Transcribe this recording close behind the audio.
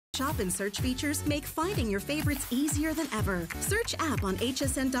shop and search features make finding your favorites easier than ever. Search app on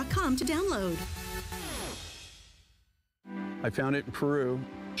hsn.com to download. I found it in Peru,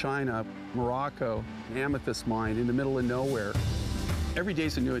 China, Morocco, an amethyst mine in the middle of nowhere. Every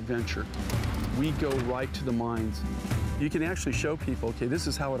day's a new adventure. We go right to the mines. You can actually show people, okay, this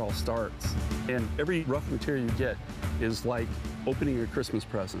is how it all starts. And every rough material you get is like opening a Christmas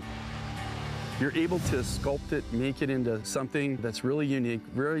present. You're able to sculpt it, make it into something that's really unique,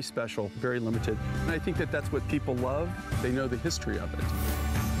 very special, very limited. And I think that that's what people love. They know the history of it.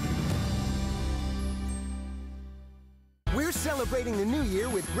 We're celebrating the new year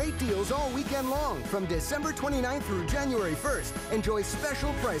with great deals all weekend long. From December 29th through January 1st, enjoy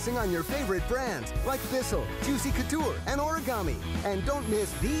special pricing on your favorite brands like Bissell, Juicy Couture, and Origami. And don't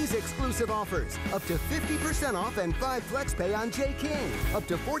miss these exclusive offers. Up to 50% off and 5 flex pay on J. King. Up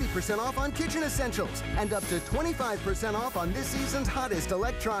to 40% off on kitchen essentials. And up to 25% off on this season's hottest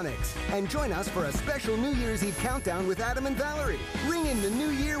electronics. And join us for a special New Year's Eve countdown with Adam and Valerie. Ring in the new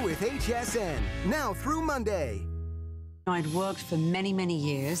year with HSN. Now through Monday. I'd worked for many, many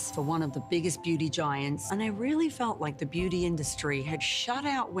years for one of the biggest beauty giants, and I really felt like the beauty industry had shut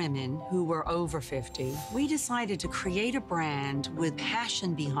out women who were over 50. We decided to create a brand with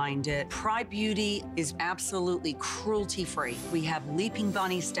passion behind it. Pride Beauty is absolutely cruelty-free. We have leaping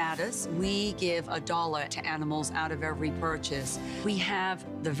bunny status. We give $1 to animals out of every purchase. We have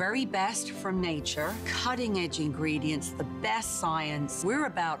the very best from nature, cutting-edge ingredients, the best science. We're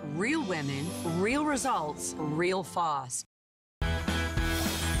about real women, real results, real fast.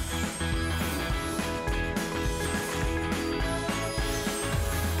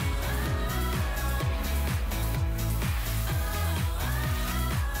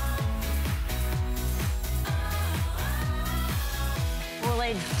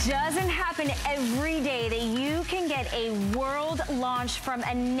 It doesn't happen every day that you can get a world launch from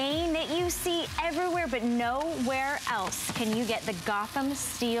a name that you see everywhere but nowhere else. Can you get the Gotham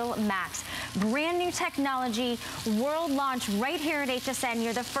Steel Max? Brand new technology, world launch right here at HSN.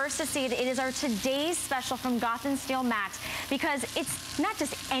 You're the first to see it. It is our today's special from Gotham Steel Max because it's not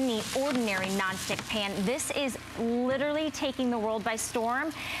just any ordinary nonstick pan. This is literally taking the world by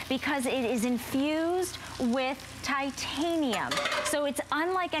storm because it is infused with titanium. So it's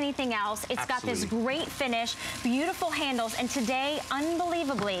unlike anything else. It's got this great finish, beautiful handles, and today,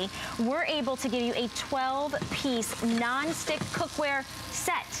 unbelievably, we're able to give you a 12-piece non-stick cookware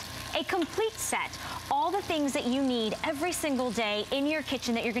set. A complete set. All the things that you need every single day in your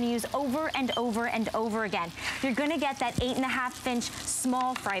kitchen that you're gonna use over and over and over again. You're gonna get that 8.5-inch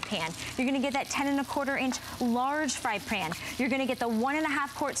small fry pan. You're gonna get that 10.25-inch large fry pan. You're gonna get the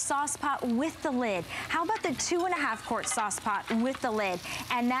 1.5-quart sauce pot with the lid. How about the 2.5-quart sauce pot with the lid?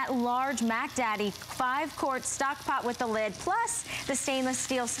 And that large Mac Daddy 5-quart stock pot with the lid, plus the stainless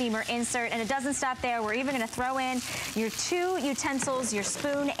steel steamer insert. And it doesn't stop there. We're even gonna throw in your 2 utensils, your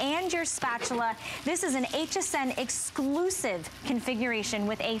spoon, and your spatula. This is an HSN exclusive configuration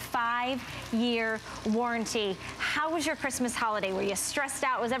with a 5-year warranty. How was your Christmas holiday? Were you stressed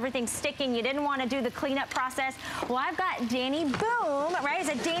out? Was everything sticking? You didn't want to do the cleanup process? Well, I've got Danny Boom, right? Is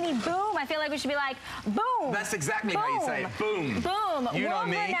it Danny Boom? I feel like we should be like, boom. That's exactly how you say it. Boom. Boom. You know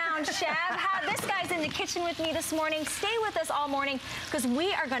me. World-renowned chef. This guy's in the kitchen with me this morning. Stay with us all morning because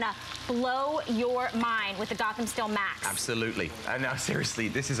we are going to blow your mind with the Gotham Steel Max. Absolutely. And now, seriously,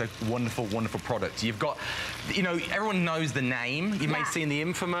 this is a wonderful, wonderful product. You've got, you know, everyone knows the name. You may have seen the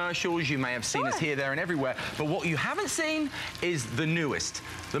infomercials. You may have seen us here, there, and everywhere. But what you haven't seen is the newest,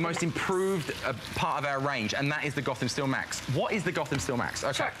 the most improved part of our range, and that is the Gotham Steel Max. What is the Gotham Steel Max?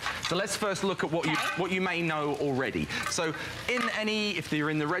 Okay, so let's first look at what you may know already. So in any, if you're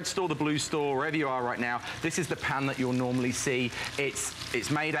in the red store, the blue store, wherever you are right now, this is the pan that you'll normally see. It's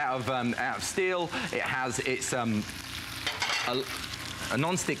made out of steel. It has a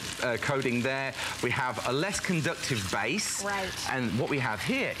non-stick coating there. We have a less conductive base. Right. And what we have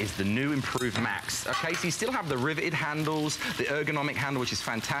here is the new improved Max. Okay, so you still have the riveted handles, the ergonomic handle, which is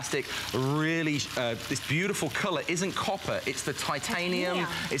fantastic. Really, this beautiful color isn't copper, it's the titanium.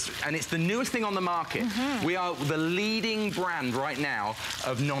 And it's the newest thing on the market. We are the leading brand right now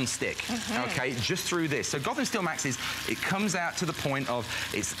of non-stick, okay, just through this. So Gotham Steel Max it comes out to the point of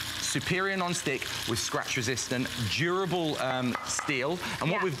it's superior non-stick with scratch-resistant, durable steel.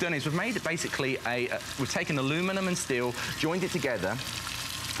 And what we've done is we've made it basically we've taken aluminum and steel, joined it together,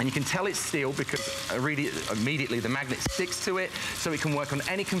 And you can tell it's steel because immediately the magnet sticks to it, so it can work on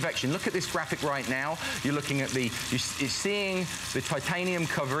any convection. Look at this graphic right now. You're looking at you're seeing the titanium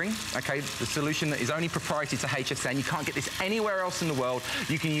covering, okay, the solution that is only proprietary to HSN. You can't get this anywhere else in the world.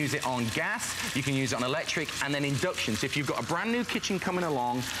 You can use it on gas, you can use it on electric, and then induction. So if you've got a brand new kitchen coming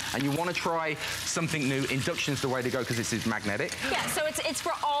along and you want to try something new, induction's the way to go because this is magnetic. Yeah, so it's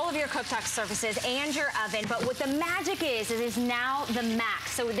for all of your cooktop surfaces and your oven, but what the magic is, it is now the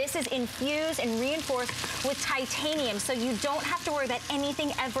max. So this is infused and reinforced with titanium, so you don't have to worry about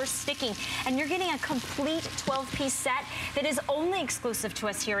anything ever sticking. And you're getting a complete 12-piece set that is only exclusive to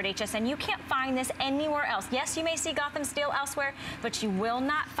us here at HSN. You can't find this anywhere else. Yes, you may see Gotham Steel elsewhere, but you will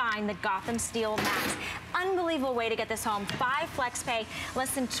not find the Gotham Steel Max. Unbelievable way to get this home. 5 flex pay,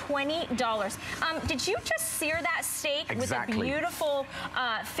 less than $20. Did you just sear that steak exactly. with a beautiful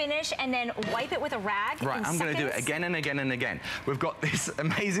finish and then wipe it with a rag? Right, I'm going to do it again and again and again. We've got this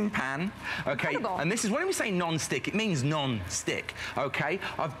amazing pan, okay? Incredible. And this is, when we say non-stick, it means non-stick, okay?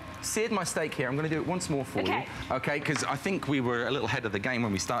 I've seared my steak here. I'm going to do it once more for you, okay? Because I think we were a little ahead of the game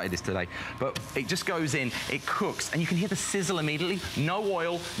when we started this today. But it just goes in, it cooks, and you can hear the sizzle immediately. No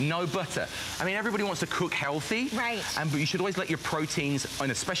oil, no butter. I mean, everybody wants to cook healthy. Right. But you should always let your proteins,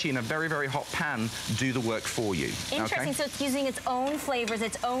 and especially in a very, very hot pan, do the work for you. Interesting. Okay? So it's using its own flavors,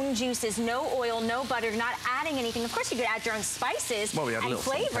 its own juices, no oil, no butter. You're not adding anything. Of course, you could add your own spices and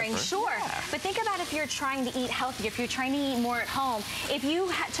flavoring, sure. Yeah. But think about if you're trying to eat healthy, if you're trying to eat more at home. If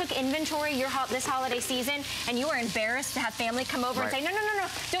you took inventory this holiday season and you were embarrassed to have family come over and say, no, no, no, no,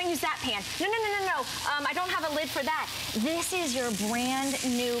 don't use that pan. No, no, no, no, no, I don't have a lid for that. This is your brand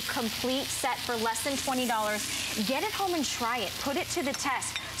new complete set for less than $20. Get it home and try it. Put it to the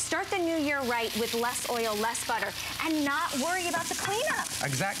test. Start the new year right with less oil, less butter, and not worry about the cleanup.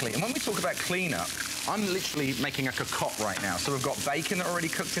 Exactly. And when we talk about cleanup, I'm literally making a cocotte right now. So we've got bacon already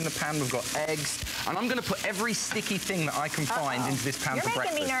cooked in the pan, we've got eggs, and I'm going to put every sticky thing that I can find into this pan for breakfast.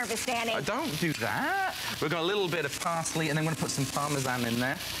 You're making me nervous, Danny. Don't do that. We've got a little bit of parsley, and then we're going to put some Parmesan in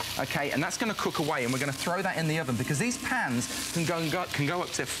there. Okay, and that's going to cook away, and we're going to throw that in the oven because these pans can go up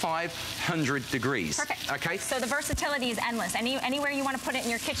to 500 degrees. Perfect. Okay. So the versatility is endless. Anywhere you want to put it in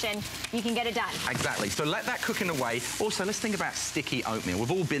your kitchen, you can get it done. Exactly. So let that cook in away. Also, let's think about sticky oatmeal.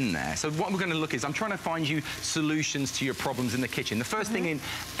 We've all been there. So what we're going to look is, I'm trying to find you solutions to your problems in the kitchen. The first thing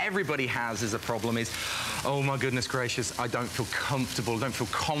everybody has as a problem is, oh my goodness gracious, I don't feel comfortable, don't feel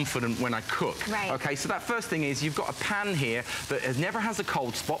confident when I cook. Right. Okay, so that first thing is you've got a pan here that never has a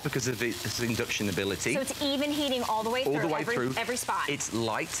cold spot because of its induction ability. So it's even heating all the way through, every spot. It's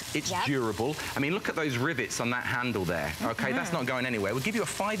light, it's durable. I mean, look at those rivets on that handle there. Okay, that's not going anywhere. We'll give you a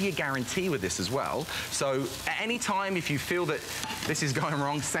 5-year guarantee with this as well. So at any time, if you feel that this is going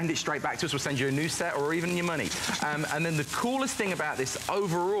wrong, send it straight back to us. We'll send you a new set or even your money. And then the coolest thing about this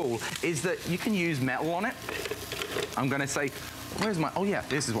overall is that you can use metal on it. I'm going to say, where's my, oh yeah,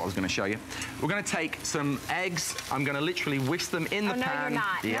 this is what I was going to show you. We're going to take some eggs. I'm going to literally whisk them in the pan. No, you're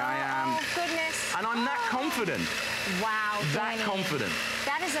not. Yeah, no, I am. Oh, goodness. And I'm that confident. Wow, That Danny. confident.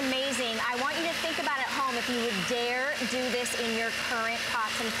 That is amazing. I want you to think about at home if you would dare do this in your current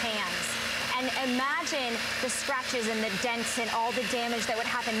pots and pans. And imagine the scratches and the dents and all the damage that would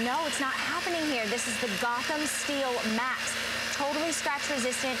happen. No, it's not happening here. This is the Gotham Steel Max. Totally scratch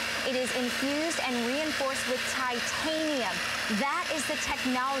resistant. It is infused and reinforced with titanium. That is the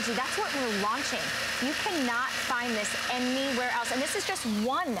technology. That's what we're launching. You cannot find this anywhere else. And this is just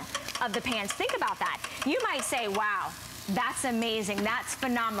one of the pans. Think about that. You might say, wow, that's amazing. That's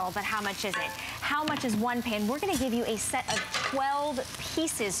phenomenal. But how much is it? How much is one pan? We're going to give you a set of 12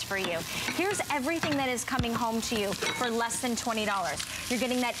 pieces for you. Here's everything that is coming home to you for less than $20. You're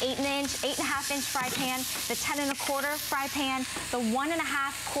getting that 8.5-inch fry pan, the 10.25 fry pan, the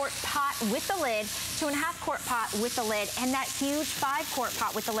 1.5 quart pot with the lid, 2.5 quart pot with the lid, and that huge 5 quart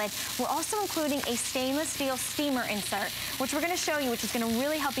pot with the lid. We're also including a stainless steel steamer insert, which we're going to show you, which is going to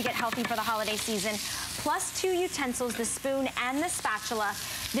really help you get healthy for the holiday season. Plus 2 utensils, the spoon and the spatula.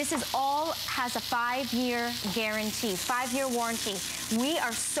 This is all has a 5-year guarantee, 5-year warranty. We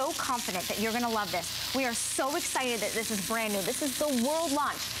are so confident that you're going to love this. We are so excited that this is brand new. This is the world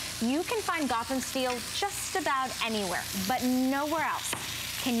launch. You can find Gotham Steel just about anywhere, but nowhere else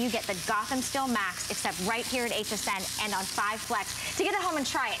can you get the Gotham Steel Max except right here at HSN and on 5 Flex to get it home and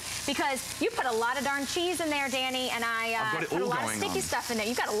try it. Because you put a lot of darn cheese in there, Danny, and I put a lot of sticky stuff in there.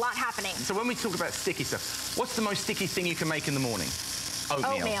 You've got a lot happening. So when we talk about sticky stuff, what's the most sticky thing you can make in the morning?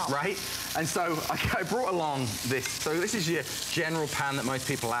 Oatmeal, right? And so I brought along this. So this is your general pan that most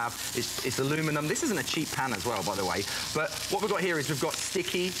people have. It's aluminum. This isn't a cheap pan as well, by the way. But what we've got here is we've got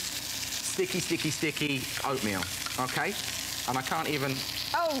sticky oatmeal, okay? and I can't even...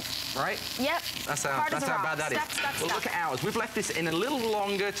 Oh. Right? Yep. That's how bad that is. Well, look at ours. We've left this in a little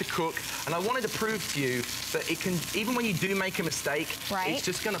longer to cook, and I wanted to prove to you that it can, even when you do make a mistake, it's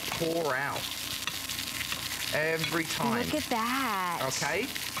just going to pour out every time. Look at that. Okay?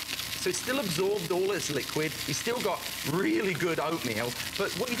 So it's still absorbed all its liquid. You still got really good oatmeal,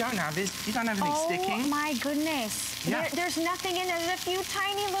 but what you don't have is you don't have anything sticking. Oh my goodness. Yeah. There's nothing in it. There's a few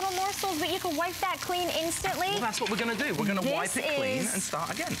tiny little morsels, but you can wipe that clean instantly. Well, that's what we're going to do. We're going to wipe it clean and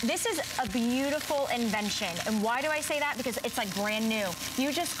start again. This is a beautiful invention. And why do I say that? Because it's like brand new.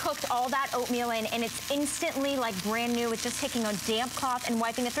 You just cooked all that oatmeal in, and it's instantly like brand new. It's just taking a damp cloth and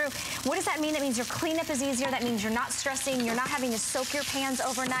wiping it through. What does that mean? That means your cleanup is easier. That means you're not stressing. You're not having to soak your pans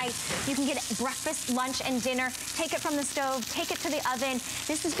overnight. You can get breakfast, lunch, and dinner. Take it from the stove. Take it to the oven.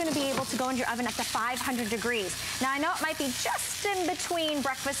 This is going to be able to go in your oven up to 500 degrees. Now, I know it might be just in between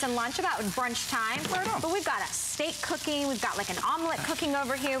breakfast and lunch, about brunch time, but we've got a steak cooking. We've got like an omelet cooking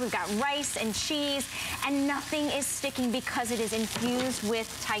over here. We've got rice and cheese, and nothing is sticking because it is infused with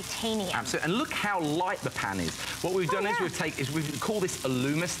titanium. Absolutely. And look how light the pan is. What we've done is we call this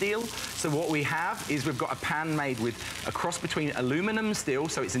aluma steel. So what we have is we've got a pan made with a cross between aluminum and steel.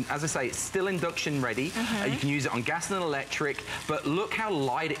 So it's, as I say, it's still induction ready. You can use it on gas and electric, but look how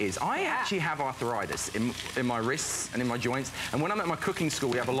light it is. I actually have arthritis in my wrists and in my joints, and when I'm at my cooking school,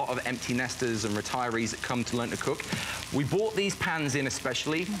 we have a lot of empty nesters and retirees that come to learn to cook. We bought these pans in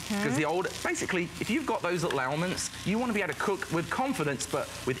especially because the old, basically, if you've got those little elements, you want to be able to cook with confidence, but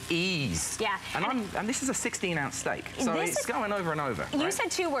with ease. Yeah. And this is a 16-ounce steak, so it's going over and over. You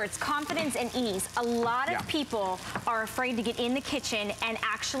said two words, confidence and ease. A lot of people are afraid to get in the kitchen and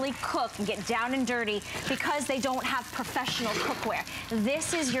actually cook and get down and dirty because they don't have professional cookware.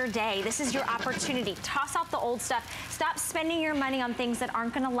 This is your day. This is your opportunity. Toss out the old stuff. Stop spending your money on things that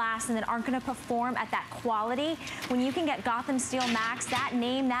aren't going to last and that aren't going to perform at that quality. When you can get Gotham Steel Max, that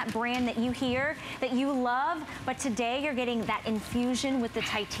name, that brand that you hear, that you love, but today you're getting that infusion with the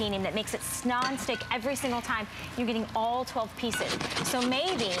titanium that makes it non-stick every single time. You're getting all 12 pieces. So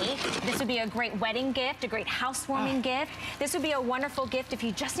maybe this would be a great wedding gift, a great housewarming gift. This would be a wonderful gift if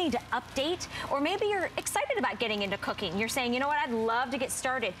you just need to update, or maybe you're excited about getting into cooking. You're saying, you know what, I'd love to get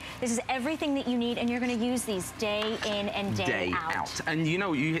started. This is everything that you need, and you're going to use these day in and day out. And you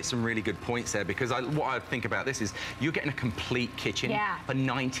know, you hit some really good points there, because what I think about this is you're getting a complete kitchen for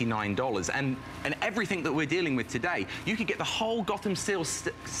 $99, and everything that we're dealing with today, you could get the whole Gotham Steel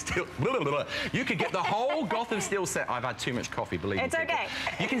you could get the whole Gotham Steel set. I've had too much coffee, believe me. It's okay.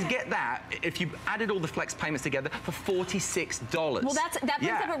 You can get that if you added all the flex payments together for $46. Well, that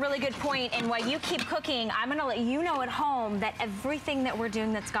brings up a really good point, and while you keep cooking, I'm going to let you know at home that everything that we're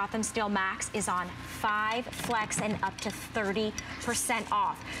doing that's Gotham Steel Max is on 5 flex and up to 30%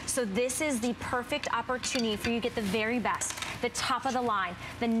 off. So this is the perfect opportunity for you to get the very best, the top of the line,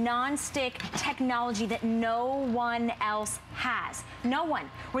 the non-stick technology that no one else has. No one.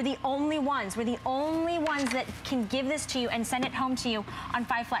 We're the only ones. We're the only ones that can give this to you and send it home to you on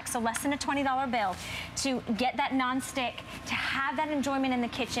 5 flex. So less than a $20 bill to get that non-stick, to have that enjoyment in the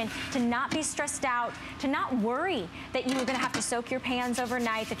kitchen, to not be stressed out, to not worry that you're going to have to soak your pans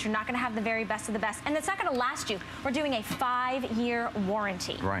overnight, that you're not going to have the very best of the best, and it's not going to last you. We're doing a 5-year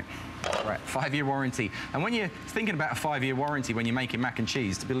warranty. Right. Right, 5-year warranty. And when you're thinking about a 5-year warranty when you're making mac and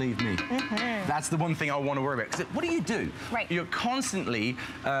cheese, believe me, that's the one thing I want to worry about. Because what do? Right. You're constantly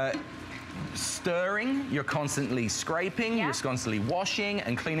stirring, you're constantly scraping, you're constantly washing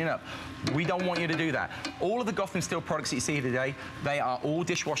and cleaning up. We don't want you to do that. All of the Gotham Steel products that you see here today, they are all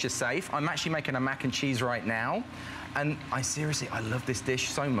dishwasher safe. I'm actually making a mac and cheese right now. And I love this dish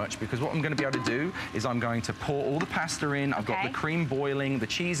so much, because what I'm going to be able to do is I'm going to pour all the pasta in. I've got the cream boiling. The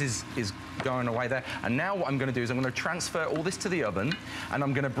cheese is going away there. And now what I'm going to do is I'm going to transfer all this to the oven, and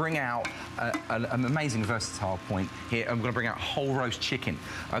I'm going to bring out an amazing versatile point here. I'm going to bring out whole roast chicken,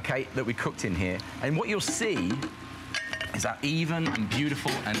 okay, that we cooked in here. And what you'll see is how even and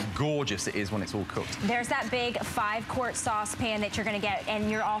beautiful and gorgeous it is when it's all cooked. There's that big 5-quart saucepan that you're going to get,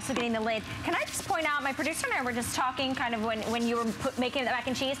 and you're also getting the lid. Can I just point out, my producer and I were just talking kind of when you were making the mac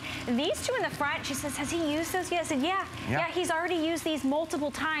and cheese. These two in the front, she says, has he used those yet? I said, yeah, he's already used these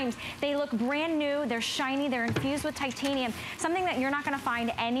multiple times. They look brand new, they're shiny, they're infused with titanium, something that you're not going to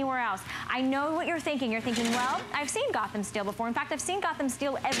find anywhere else. I know what you're thinking. You're thinking, well, I've seen Gotham Steel before. In fact, I've seen Gotham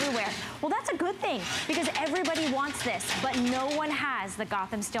Steel everywhere. Well, that's a good thing, because everybody wants this. but no one has the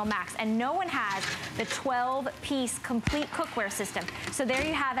Gotham Steel Max, and no one has the 12-piece complete cookware system. So there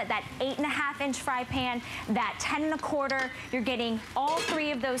you have it, that 8.5-inch fry pan, that 10 1/4. You're getting all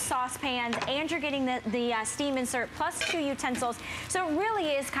 3 of those saucepans, and you're getting the steam insert plus 2 utensils. So it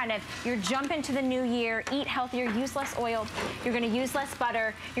really is kind of your jump into the new year, eat healthier, use less oil. You're going to use less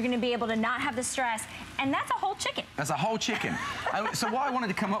butter. You're going to be able to not have the stress, and that's a whole chicken. That's a whole chicken. So what I wanted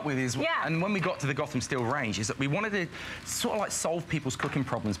to come up with is, and when we got to the Gotham Steel range, is that we wanted to sort of like solve people's cooking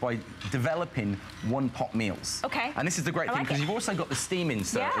problems by developing one-pot meals. Okay. And this is the great thing, because you've also got the steam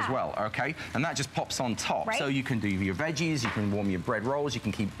insert as well, okay? And that just pops on top. Right. So you can do your veggies, you can warm your bread rolls, you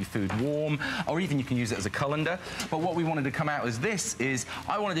can keep your food warm, or even you can use it as a colander. But what we wanted to come out as this is,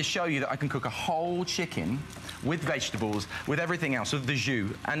 I wanted to show you that I can cook a whole chicken with vegetables, with everything else, with the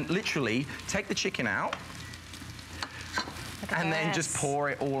jus, and literally take the chicken out, and then just pour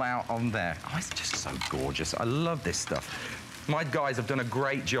it all out on there. Oh, it's just so gorgeous. I love this stuff. My guys have done a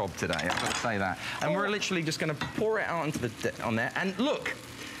great job today, I've got to say that. And we're literally just going to pour it out onto on there. And look,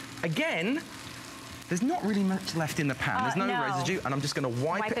 again, there's not really much left in the pan. There's no residue, and I'm just going to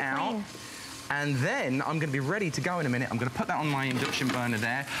wipe it out. Clean. And then I'm going to be ready to go in a minute. I'm going to put that on my induction burner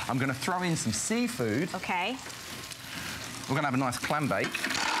there. I'm going to throw in some seafood. Okay. We're going to have a nice clam bake.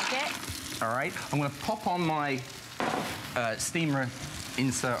 Like it. All right. I'm going to pop on my steamer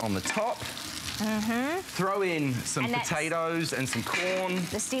insert on the top. Throw in some potatoes and some corn.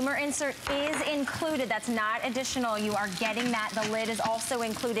 The steamer insert is included. That's not additional. You are getting that. The lid is also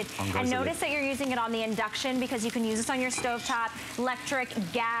included. And notice that you're using it on the induction, because you can use this on your stovetop, electric,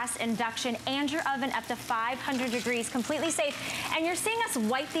 gas, induction, and your oven up to 500 degrees, completely safe. And you're seeing us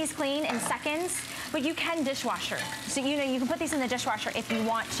wipe these clean in seconds, but you can dishwasher. So, you know, you can put these in the dishwasher if you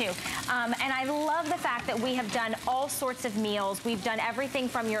want to. And I love the fact that we have done all sorts of meals. We've done everything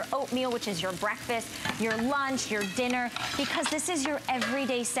from your oatmeal, which is your breakfast, your lunch, your dinner, because this is your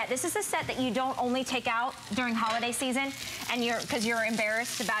everyday set. This is a set that you don't only take out during holiday season, and because you're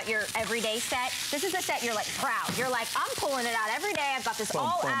embarrassed about your everyday set. This is a set you're like proud. You're like, I'm pulling it out every day. I've got this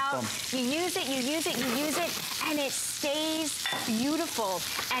all out. You use it, you use it, you use it, and it stays beautiful.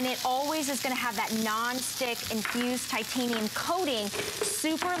 And it always is going to have that non-stick infused titanium coating,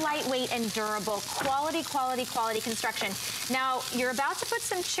 super lightweight and durable, quality, quality, quality construction. Now, you're about to put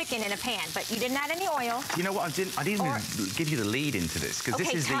some chicken in a pan, but you didn't add any oil. You know what, I didn't even give you the lead into this, because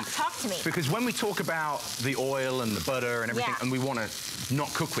this is talk to me. Because when we talk about the oil and the butter and everything, and we want to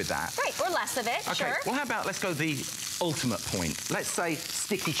not cook with that. Right, or less of it, okay, well, how about let's go the ultimate point. Let's say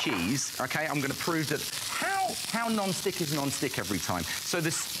sticky cheese, okay? I'm going to prove that how non-stick is non-stick every time. So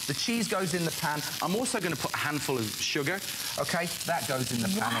the cheese goes in the pan. I'm also going to put a handful of sugar, okay? That goes in the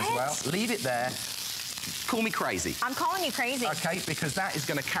pan as well. Leave it there. Call me crazy. I'm calling you crazy. Okay, because that is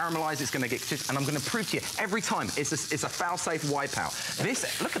going to caramelize, it's going to get, and I'm going to prove to you every time it's a foul-safe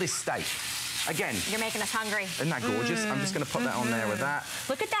wipeout. Look at this steak. Again. You're making us hungry. Isn't that gorgeous? I'm just going to put that on there with that.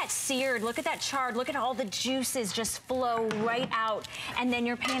 Look at that seared, look at that charred, look at all the juices just flow right out. And then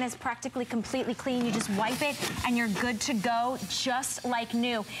your pan is practically completely clean. You just wipe it and you're good to go, just like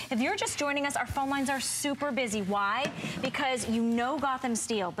new. If you're just joining us, our phone lines are super busy. Why? Because you know Gotham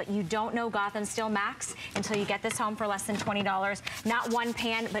Steel, but you don't know Gotham Steel Max until you get this home for less than $20. Not one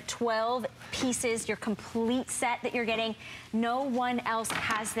pan, but 12 pieces, your complete set that you're getting. No one else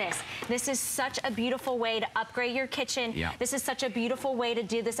has this. This is such a beautiful way to upgrade your kitchen. Yeah. This is such a beautiful way to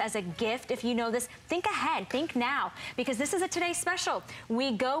do this as a gift. If you know this, think ahead, think now, because this is a Today Special.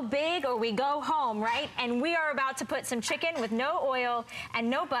 We go big or we go home, right? And we are about to put some chicken with no oil and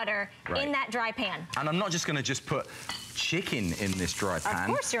no butter in that dry pan. And I'm not just going to put chicken in this dry pan. Of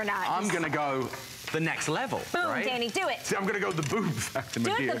course you're not. I'm going to go the next level. Boom, right? Danny, do it. See, I'm going to go the boom factor,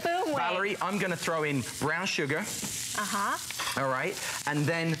 my dear. Do it the boom way. Valerie, I'm going to throw in brown sugar. All right, and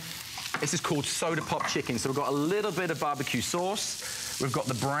then this is called soda pop chicken. So we've got a little bit of barbecue sauce. We've got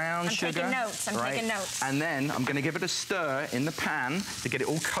the brown sugar. I'm taking notes. I'm taking notes. And then I'm going to give it a stir in the pan to get it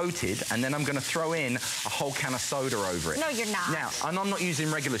all coated, and then I'm going to throw in a whole can of soda over it. No, you're not. Now, and I'm not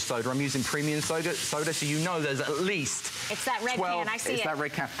using regular soda. I'm using premium soda, so you know there's at least It's that red 12, can. I see it. It's that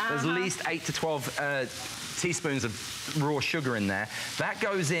red can. There's at least 8 to 12 teaspoons of raw sugar in there. That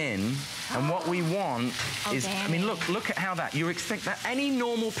goes in, and what we want is, Danny. I mean, look at how that, you expect that any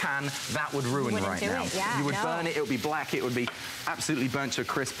normal pan, that would ruin right now. You would burn it, it would be black, it would be absolutely burnt to a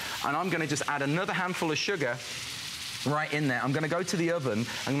crisp. And I'm going to just add another handful of sugar right in there. I'm going to go to the oven.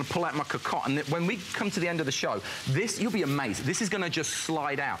 I'm going to pull out my cocotte. And when we come to the end of the show, this, you'll be amazed. This is going to just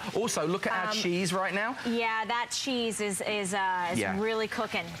slide out. Also, look at our cheese right now. Yeah, that cheese is really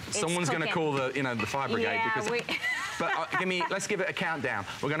cooking. Someone's going to call the, the fire brigade. Yeah, because but let's give it a countdown.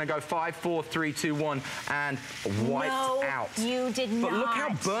 We're going to go 5, 4, 3, 2, 1, and wiped out. You did not. But look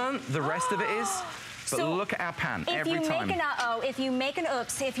how burnt the rest of it is. But so look at our pan every time. Make an uh-oh, if you make an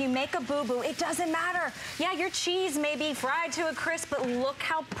oops, if you make a boo-boo, it doesn't matter. Yeah, your cheese may be fried to a crisp, but look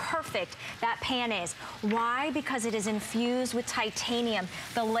how perfect that pan is. Why? Because it is infused with titanium,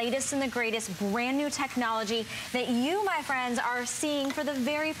 the latest and the greatest brand new technology that you, my friends, are seeing for the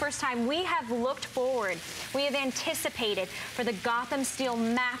very first time. We have looked forward. We have anticipated for the Gotham Steel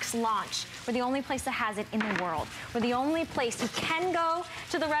Max launch. We're the only place that has it in the world. We're the only place you can go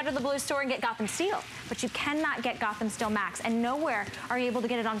to the red or the blue store and get Gotham Steel, but you cannot get Gotham Steel Max, and nowhere are you able to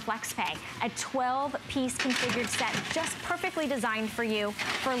get it on FlexPay. A 12-piece configured set, just perfectly designed for you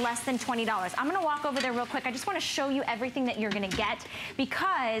for less than $20. I'm gonna walk over there real quick. I just wanna show you everything that you're gonna get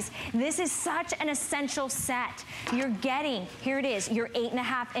because this is such an essential set. You're getting, here it is, your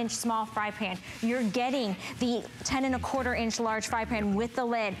 8.5-inch small fry pan. You're getting the 10.25-inch large fry pan with the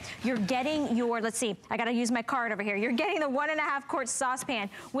lid. You're getting your, let's see, I gotta use my card over here. You're getting the 1.5-quart saucepan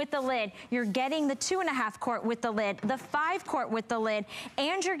with the lid. You're getting the 2.5-quart with the lid, the 5-quart with the lid,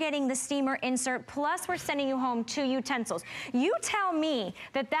 and you're getting the steamer insert, plus we're sending you home 2 utensils. You tell me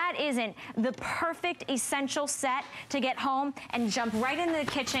that that isn't the perfect essential set to get home and jump right into the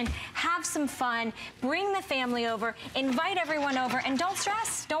kitchen, have some fun, bring the family over, invite everyone over, and don't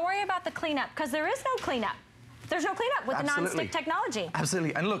stress. Don't worry about the cleanup, because there is no cleanup. There's no cleanup with the non-stick technology.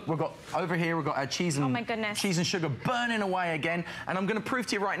 Absolutely. And look, we've got over here, we've got our cheese and cheese and sugar burning away again. And I'm going to prove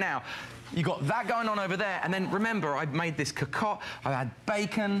to you right now. You got that going on over there, and then remember, I made this cocotte. I had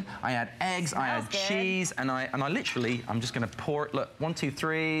bacon, I had eggs, I had cheese, and I literally, I'm just going to pour it. Look, 1, 2,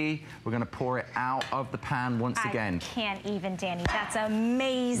 3. We're going to pour it out of the pan once again. I can't even, Danny. That's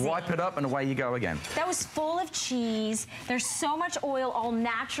amazing. Wipe it up, and away you go again. That was full of cheese. There's so much oil all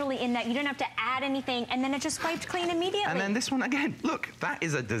naturally in that. You didn't have to add anything, and then it just wiped clean immediately. And then this one again. Look, that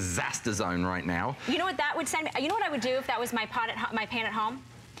is a disaster zone right now. You know what that would send me? You know what I would do if that was my pan at home?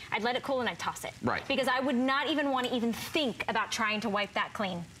 I'd let it cool and I'd toss it. Right. Because I would not even want to even think about trying to wipe that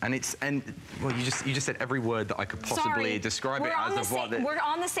clean. And well, you just said every word that I could possibly describe it as of what. We're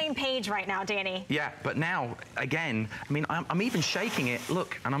on the same page right now, Danny. Yeah, but now again, I mean, I'm even shaking it.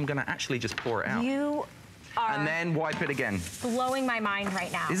 Look, and I'm gonna actually just pour it out. You are and then wipe it again. Blowing my mind right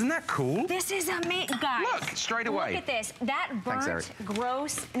now. Isn't that cool? This is amazing, guys. Look, straight away. Look at this. That burnt,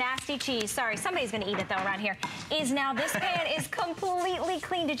 gross, nasty cheese. Sorry, somebody's gonna eat it though around here. Is now this pan is completely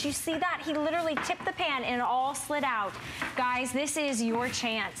clean. Did you see that? He literally tipped the pan and it all slid out. Guys, this is your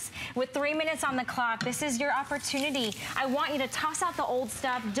chance. With 3 minutes on the clock, this is your opportunity. I want you to toss out the old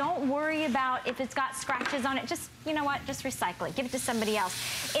stuff. Don't worry about if it's got scratches on it. Just, you know what? Just recycle it. Give it to somebody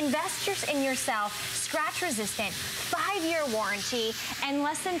else. Invest in yourself. Scratch resistant, 5-year warranty, and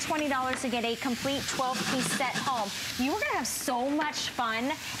less than $20 to get a complete 12-piece set home. You are gonna have so much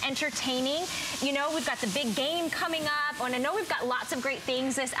fun, entertaining. You know, we've got the big game coming up, and I know we've got lots of great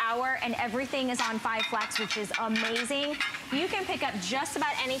things this hour, and everything is on 5 Flex, which is amazing. You can pick up just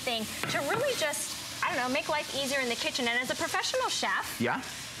about anything to really just, I don't know, make life easier in the kitchen. And as a professional chef,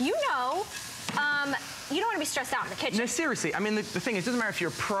 you know, you don't want to be stressed out in the kitchen. No, seriously. I mean, the thing is, it doesn't matter if you're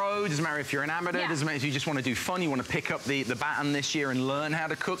a pro, it doesn't matter if you're an amateur, it doesn't matter if you just want to do fun, you want to pick up the baton this year and learn how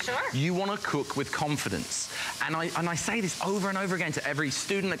to cook. Sure. You want to cook with confidence. And I say this over and over again to every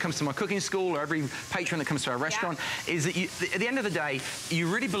student that comes to my cooking school or every patron that comes to our restaurant, is that at the end of the day, you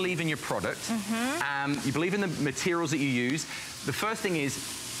really believe in your product. You believe in the materials that you use. The first thing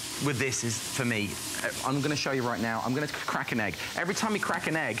is, with this is, for me, I'm going to show you right now, I'm going to crack an egg. Every time you crack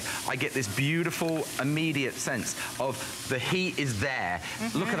an egg, I get this beautiful, immediate sense of the heat is there.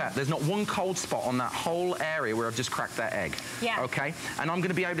 Look at that. There's not one cold spot on that whole area where I've just cracked that egg. Okay? And I'm going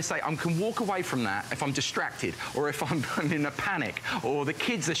to be able to say, I can walk away from that if I'm distracted, or if I'm in a panic, or the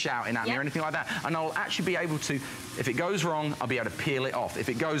kids are shouting at me, or anything like that. And I'll actually be able to, if it goes wrong, I'll be able to peel it off. If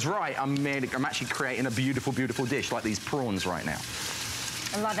it goes right, I'm actually creating a beautiful, beautiful dish, like these prawns right now.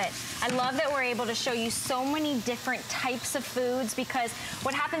 I love it. I love that we're able to show you so many different types of foods, because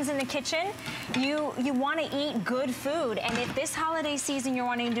what happens in the kitchen, you want to eat good food. And if this holiday season you're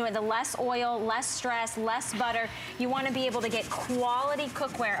wanting to do it, the less oil, less stress, less butter, you want to be able to get quality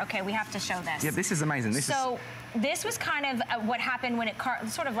cookware. Okay, we have to show this. Yeah, this is amazing. This was kind of what happened when it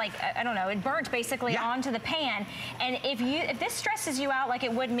sort of like, I don't know, it burnt basically onto the pan. And if this stresses you out like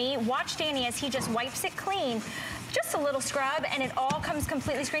it would me, watch Danny as he just wipes it clean. just a little scrub, and it all comes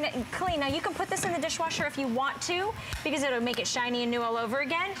completely clean. Now, you can put this in the dishwasher if you want to, because it'll make it shiny and new all over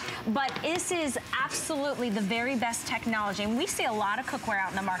again, but this is absolutely the very best technology, and we see a lot of cookware out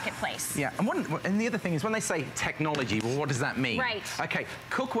in the marketplace. Yeah, and the other thing is when they say technology, well, what does that mean? Right. Okay,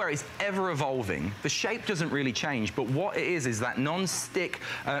 cookware is ever evolving. The shape doesn't really change, but what it is that non-stick,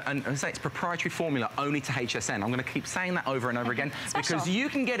 and I say it's proprietary formula only to HSN. I'm going to keep saying that over and over again, because you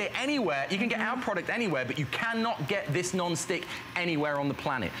can get it anywhere. You can get our product anywhere, but you cannot get this non-stick anywhere on the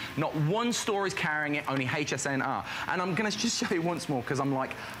planet. Not one store is carrying it, only HSN are. And I'm going to just show you once more, because I'm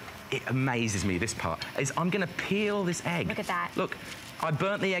like, it amazes me, this part, is I'm going to peel this egg. Look at that. Look. I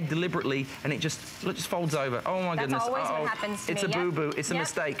burnt the egg deliberately, and it just folds over. Oh my goodness! That's always what happens to me. It's a boo-boo. It's a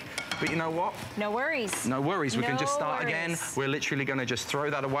mistake. But you know what? No worries. No worries. We can just start again. We're literally going to just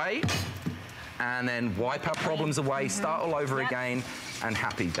throw that away, and then wipe our problems away. Start all over again, and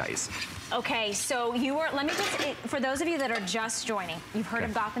happy days. Okay, so let me just, for those of you that are just joining, you've heard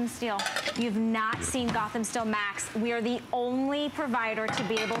of Gotham Steel. You've not seen Gotham Steel Max. We are the only provider to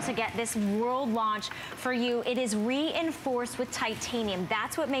be able to get this world launch for you. It is reinforced with titanium.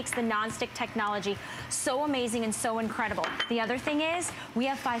 That's what makes the non-stick technology so amazing and so incredible. The other thing is, we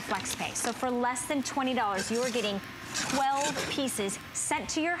have 5 flex pay. So for less than $20, you are getting 12 pieces sent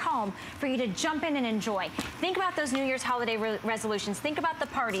to your home for you to jump in and enjoy. Think about those New Year's holiday resolutions. Think about the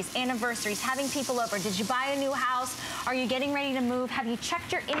parties, anniversaries, having people over. Did you buy a new house? Are you getting ready to move? Have you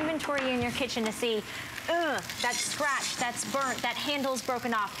checked your inventory in your kitchen to see, that's scratched, that's burnt, that handle's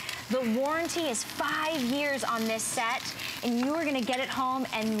broken off? The warranty is 5 years on this set, and you are gonna get it home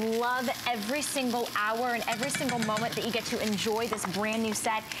and love every single hour and every single moment that you get to enjoy this brand new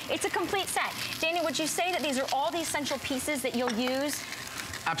set. It's a complete set. Danny, would you say that these are all the essential pieces that you'll use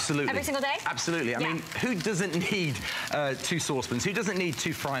Absolutely. every single day? Absolutely. I mean, who doesn't need 2 saucepans? Who doesn't need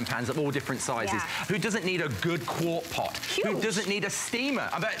 2 frying pans of all different sizes? Who doesn't need a good quart pot? Huge. Who doesn't need a steamer?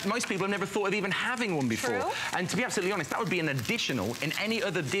 I bet most people have never thought of even having one before. True. And to be absolutely honest, that would be an additional, in any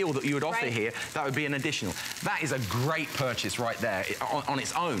other deal that you would offer here, that would be an additional. That is a great purchase right there on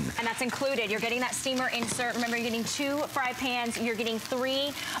its own. And that's included. You're getting that steamer insert. Remember, you're getting 2 fry pans. You're getting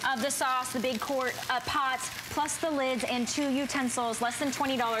 3 of the sauce, the big quart pots, plus the lids and 2 utensils, less than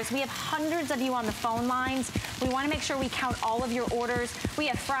 $20. We have hundreds of you on the phone lines. We want to make sure we count all of your orders. We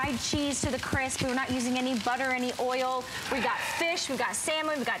have fried cheese to the crisp. We're not using any butter, any oil. We got fish, we've got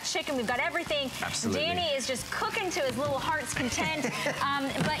salmon, we've got chicken, we've got everything. Absolutely. Danny is just cooking to his little heart's content.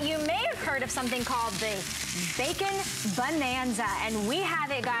 But you may have heard of something called the Bacon Bonanza. And we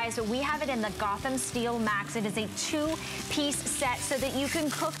have it, guys. We have it in the Gotham Steel Max. It is a 2-piece set so that you can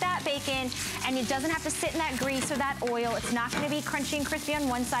cook that bacon and it doesn't have to sit in that grease or that oil. It's not going to be crunchy and crispy on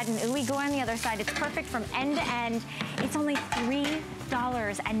one side and ooey gooey on the other side. It's perfect from end to end. It's only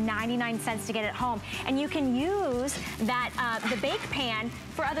 $3.99 to get it home. And you can use that the bake pan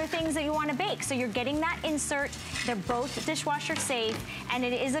for other things that you want to bake. So you're getting that insert. They're both dishwasher safe, and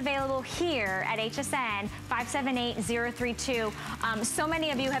it is available here at HSN 578032. So many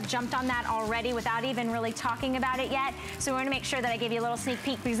of you have jumped on that already without even really talking about it yet. So we want to make sure that I give you a little sneak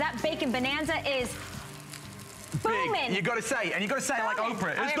peek, because that Bacon Bonanza is booming. Big. You got to say, and you got to say it like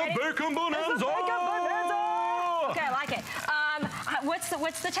Oprah. It's the Bacon Bonanza. It's the Bacon Bonanza. Okay, I like it.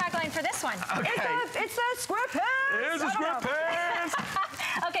 What's the tagline for this one? Okay. It's a square pants. It is a square pants.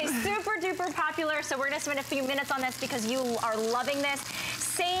 Okay, super duper popular. So we're gonna spend a few minutes on this because you are loving this.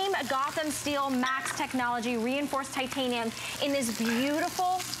 Same Gotham Steel Max technology, reinforced titanium in this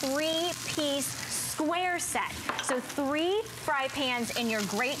beautiful 3-piece square set. So 3 fry pans in your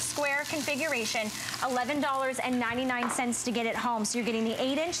great square configuration, $11.99 to get it home. So you're getting the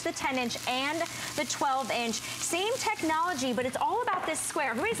 8-inch, the 10-inch, and the 12-inch. Same technology, but it's all about this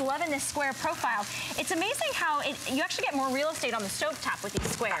square. Everybody's loving this square profile. It's amazing how you actually get more real estate on the stovetop with these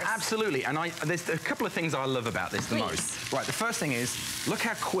squares. Absolutely, and there's a couple of things I love about this the most. Right, the first thing is, look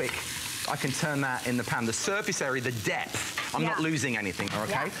how quick I can turn that in the pan. The surface area, the depth, I'm not losing anything,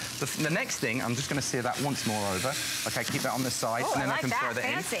 okay? The next thing, I'm just gonna sear that once more over. Okay, keep that on the side, and then I can throw that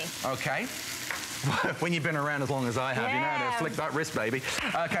in. Okay. When you've been around as long as I have, you know how to flick that wrist, baby.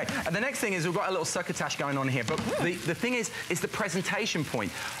 Okay, and the next thing is we've got a little succotash going on here, but the thing is the presentation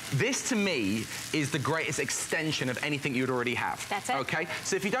point. This, to me, is the greatest extension of anything you'd already have. That's it. Okay,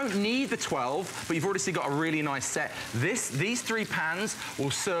 so if you don't need the 12, but you've already got a really nice set, these 3 pans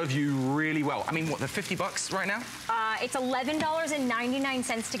will serve you really well. I mean, what, they're 50 bucks right now? It's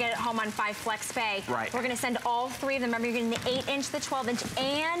 $11.99 to get it home on 5 flex pay. Right. We're gonna send all 3 of them. Remember, you're getting the 8-inch, the 12-inch,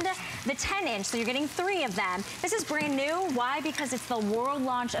 and the 10-inch. So you're getting 3 of them. This is brand new. Why? Because it's the world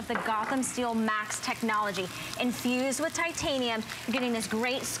launch of the Gotham Steel Max technology. Infused with titanium, you're getting this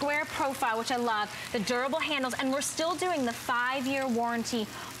great square profile, which I love, the durable handles, and we're still doing the 5-year warranty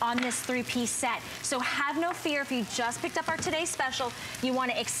on this 3-piece set. So have no fear if you just picked up our today's special, you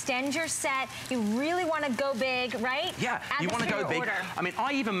want to extend your set, you really want to go big, right? Yeah, you want to go big. Order. I mean,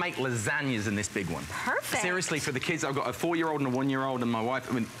 I even make lasagnas in this big one. Perfect. Seriously, for the kids, I've got a 4-year-old and a 1-year-old and my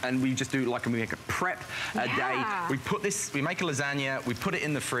wife, and we just do like, we make a prep a day. We put this, we make a lasagna, we put it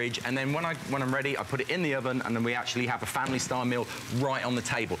in the fridge, and then when I'm ready, I put it in the oven, and then we actually have a family-style meal right on the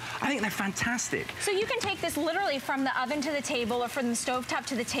table. I think they're fantastic. So you can take this literally from the oven to the table or from the stovetop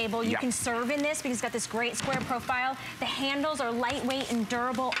to the table. You can serve in this because it's got this great square profile. The handles are lightweight and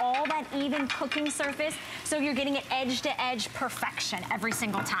durable, all that even cooking surface. So you're getting it edge to edge perfection every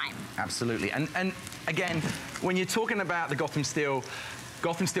single time. Absolutely. And again, when you're talking about the Gotham Steel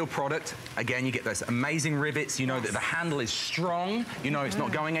product, again, you get those amazing rivets. You know that the handle is strong. You know it's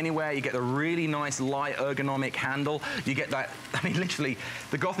not going anywhere. You get the really nice, light, ergonomic handle. You get that, I mean, literally,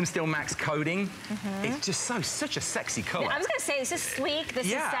 the Gotham Steel Max coating. It's just such a sexy color. I was going to say, this is sleek. This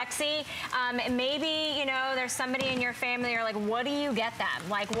is sexy. Maybe, you know, there's somebody in your family you're like, what do you get them?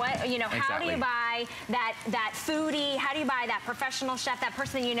 Like, what, you know, how do you buy that foodie? How do you buy that professional chef, that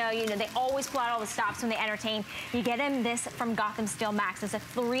person that you know, they always pull out all the stops when they entertain. You get them this from Gotham Steel Max. It's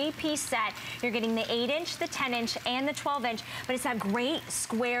a 3-piece set. You're getting the 8-inch, the 10-inch, and the 12-inch, but it's that great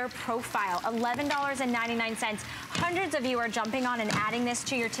square profile. $11.99. Hundreds of you are jumping on and adding this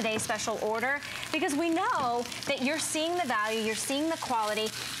to your today's special order because we know that you're seeing the value, you're seeing the quality,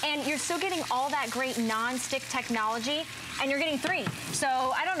 and you're still getting all that great non-stick technology, and you're getting 3. So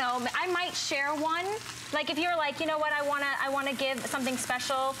I don't know, I might share one. Like if you're like, you know what, I wanna give something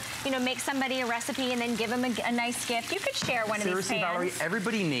special, you know, make somebody a recipe and then give them a nice gift. You could share one of these pans. Seriously, Valerie,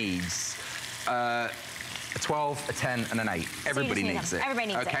 everybody needs a 12, a 10, and an 8. Everybody needs it. Everybody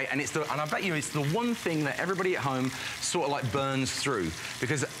needs it. Okay, and I bet you it's the one thing that everybody at home sort of like burns through,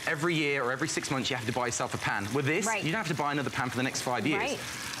 because every year or every 6 months you have to buy yourself a pan. With this, you don't have to buy another pan for the next 5 years.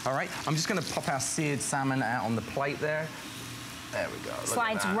 All right, I'm just gonna pop our seared salmon out on the plate there. There we go.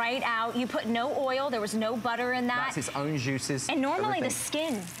 Slides right out. You put no oil. There was no butter in that. That's its own juices. And normally the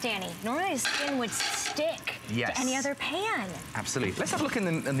skin, Danny, normally the skin would stick to any other pan. Absolutely. Let's have a look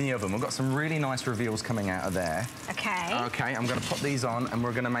in the oven. We've got some really nice reveals coming out of there. Okay. Okay, I'm going to put these on and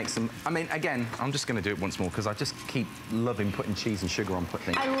we're going to make some, I mean, again, I'm just going to do it once more because I just keep loving putting cheese and sugar on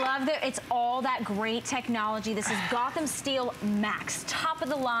things. I love that it's all that great technology. This is Gotham Steel Max, top of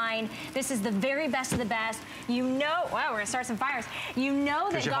the line. This is the very best of the best. You know, wow, we're going to start some fires. You know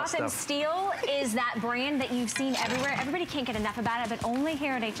that Gotham Steel is that brand that you've seen everywhere. Everybody can't get enough about it, but only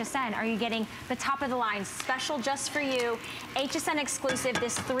here at HSN are you getting the top of the line, special just for you. HSN exclusive.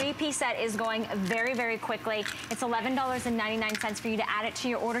 This 3-piece set is going very, very quickly. It's $11.99 for you to add it to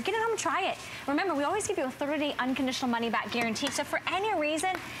your order. Get it home and try it. Remember, we always give you a 30-day unconditional money-back guarantee. So for any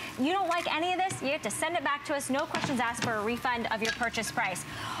reason you don't like any of this, you have to send it back to us. No questions asked for a refund of your purchase price.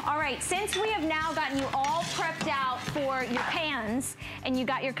 All right, since we have now gotten you all prepped out for your pans and you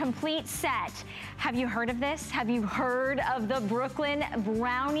got your complete set, have you heard of this? Have you heard of the Brooklyn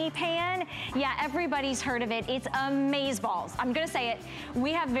Brownie Pan? Yeah, everybody's heard of it. It's amazeballs. I'm gonna say it.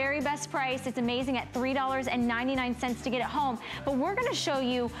 We have very best price. It's amazing at $3.99 to get it home. But we're gonna show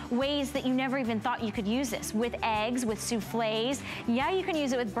you ways that you never even thought you could use this. With eggs, with souffles. Yeah, you can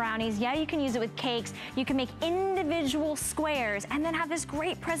use it with brownies. Yeah, you can use it with cakes. You can make individual squares and then have this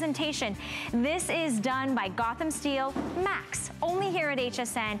great presentation. This is done by Gotham Steel Max. Only here at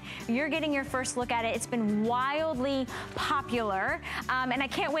HSN. You're getting your first look at it. It's been wildly popular. And I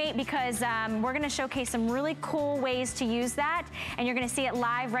can't wait because we're gonna showcase some really cool ways to use that. And you're gonna see it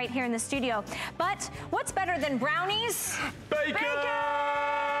live right here in the studio. But what's better than brownies?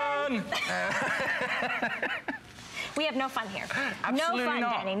 Bacon! Bacon! We have no fun here. Absolutely no fun,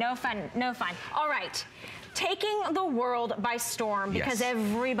 not. Danny. No fun. No fun. All right. Taking the world by storm because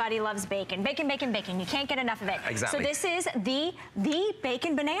everybody loves bacon. Bacon, bacon, bacon. You can't get enough of it. Exactly. So this is the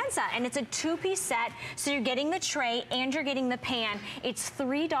Bacon Bonanza, and it's a 2-piece set. So you're getting the tray and you're getting the pan. It's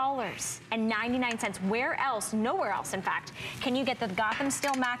 $3.99. Where else, nowhere else in fact, can you get the Gotham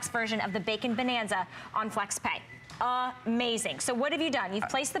Steel Max version of the Bacon Bonanza on FlexPay? Amazing. So what have you done? You've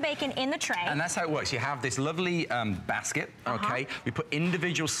placed the bacon in the tray. And that's how it works. You have this lovely basket, okay? We put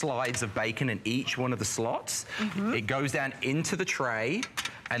individual slides of bacon in each one of the slots. It goes down into the tray.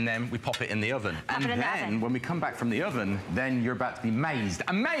 and then we pop it in the oven. And then when we come back from the oven, then you're about to be amazed.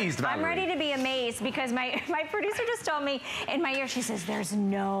 Amazed, Valerie. I'm ready to be amazed because my producer just told me in my ear, she says, there's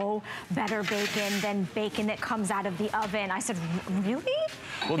no better bacon than bacon that comes out of the oven. I said, really?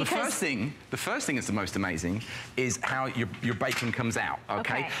 Well, the first thing that's the most amazing is how your bacon comes out,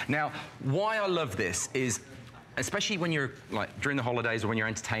 okay? Now, why I love this is, especially when you're like during the holidays or when you're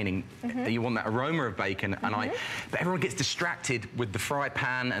entertaining, you want that aroma of bacon, and but everyone gets distracted with the fry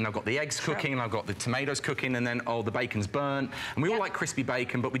pan, and I've got the eggs cooking, and I've got the tomatoes cooking, and then the bacon's burnt, and we all like crispy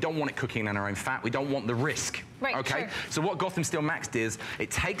bacon, but we don't want it cooking in our own fat. We don't want the risk. Right, okay. So what Gotham Steel Max does,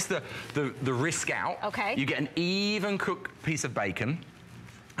 it takes the risk out. Okay. You get an even cooked piece of bacon.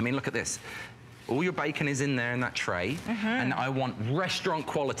 I mean, look at this. All your bacon is in there in that tray, and I want restaurant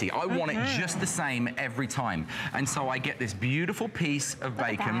quality. I want it just the same every time. And so I get this beautiful piece of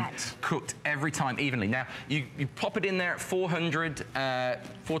bacon cooked every time evenly. Now, you pop it in there at 400,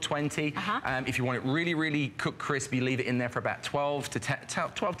 420. If you want it really, really cooked crispy, leave it in there for about 12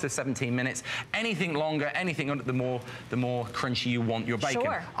 to 17 minutes. Anything longer, anything under, the more crunchy you want your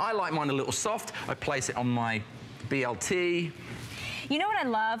bacon. I like mine a little soft. I place it on my BLT. You know what I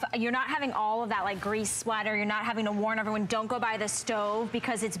love? You're not having all of that like grease splatter. You're not having to warn everyone, don't go by the stove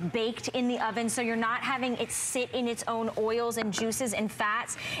because it's baked in the oven. So you're not having it sit in its own oils and juices and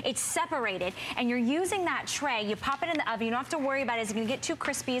fats. It's separated, and you're using that tray. You pop it in the oven. You don't have to worry about it. Is it gonna get too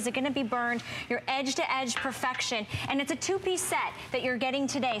crispy? Is it gonna be burned? You're edge to edge perfection. And it's a two-piece set that you're getting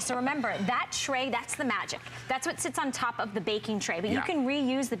today. So remember, that tray, that's the magic. That's what sits on top of the baking tray. But you can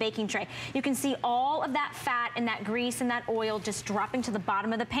reuse the baking tray. You can see all of that fat and that grease and that oil just dropping to the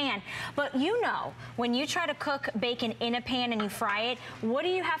bottom of the pan. But you know, when you try to cook bacon in a pan and you fry it, what do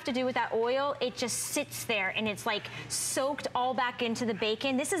you have to do with that oil? It just sits there and it's like soaked all back into the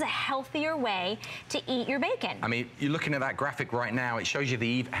bacon. This is a healthier way to eat your bacon. I mean, you're looking at that graphic right now. It shows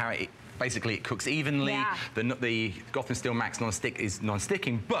you how it basically it cooks evenly. The Gotham Steel Max non-stick is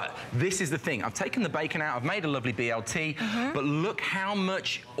non-sticking, but this is the thing. I've taken the bacon out, I've made a lovely BLT, but look how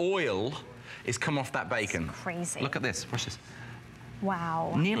much oil is come off that bacon. That's crazy. Look at this, watch this.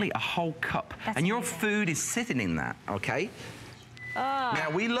 Wow. Nearly a whole cup. And your food is sitting in that, okay?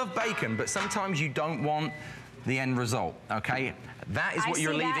 Now, we love bacon, but sometimes you don't want the end result, okay? That is what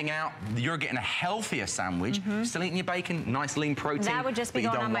you're leaving out. You're getting a healthier sandwich. Still eating your bacon, nice lean protein. That would just be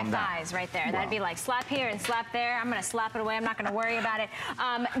going on my thighs right there. That'd be like slap here and slap there. I'm gonna slap it away. I'm not gonna worry about it.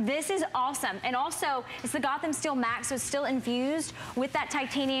 This is awesome. And also, it's the Gotham Steel Max, so it's still infused with that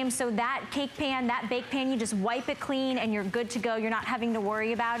titanium. So that cake pan, that bake pan, you just wipe it clean and you're good to go. You're not having to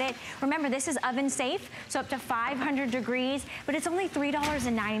worry about it. Remember, this is oven safe, so up to 500 degrees, but it's only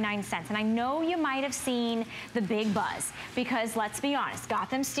 $3.99. And I know you might have seen the big buzz because let's be honest,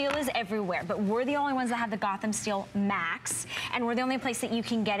 Gotham Steel is everywhere, but we're the only ones that have the Gotham Steel Max, and we're the only place that you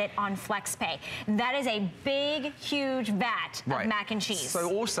can get it on FlexPay. That is a big, huge vat of mac and cheese.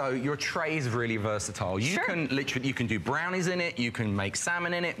 So also, your tray is really versatile. You can literally, you can do brownies in it, you can make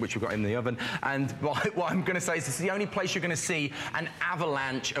salmon in it, which we've got in the oven, and what I'm gonna say is this is the only place you're gonna see an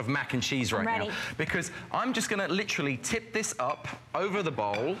avalanche of mac and cheese right now. Because I'm just gonna literally tip this up over the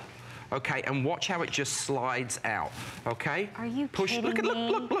bowl, okay, and watch how it just slides out, okay? Are you kidding me?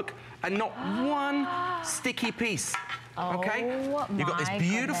 Look, and not one sticky piece, okay? You've got this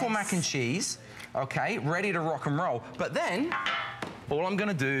beautiful mac and cheese, okay, ready to rock and roll. But then, all I'm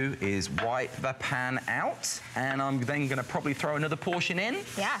gonna do is wipe the pan out, and I'm then gonna probably throw another portion in.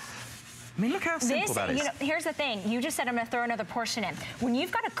 I mean, look how simple that is. You know, here's the thing. You just said I'm going to throw another portion in. When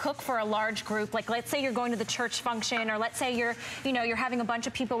you've got to cook for a large group, like let's say you're going to the church function, or let's say you're having a bunch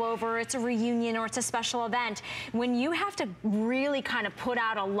of people over, it's a reunion or it's a special event. When you have to really kind of put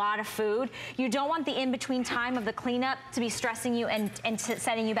out a lot of food, you don't want the in-between time of the cleanup to be stressing you and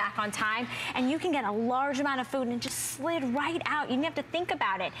setting you back on time. And you can get a large amount of food and it just slid right out. You didn't have to think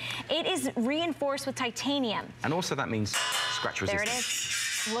about it. It is reinforced with titanium. And also that means scratch resistance. There it is.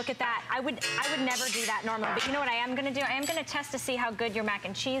 Look at that. I would never do that normally, but you know what I am gonna do? I am gonna test to see how good your mac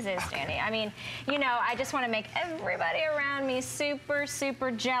and cheese is, Danny. I mean, you know, I just wanna make everybody around me super,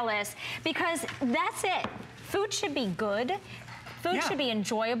 super jealous because that's it. Food should be good. Food should be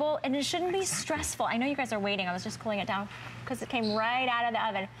enjoyable, and it shouldn't be stressful. I know you guys are waiting. I was just cooling it down because it came right out of the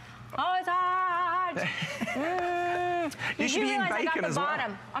oven. Oh, it's hot! You should be eating bacon as well.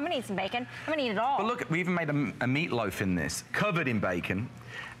 I'm gonna eat some bacon. I'm gonna eat it all. But look, we even made a meatloaf in this, covered in bacon.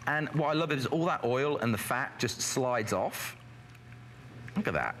 And what I love is all that oil and the fat just slides off. Look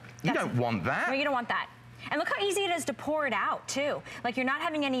at that. You don't want that. No, you don't want that. And look how easy it is to pour it out, too. Like, you're not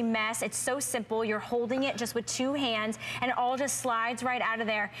having any mess. It's so simple. You're holding it just with 2 hands, and it all just slides right out of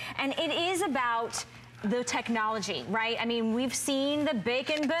there. And it is about the technology, right? I mean, we've seen the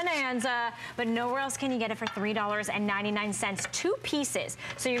bacon bonanza, but nowhere else can you get it for $3.99, 2 pieces.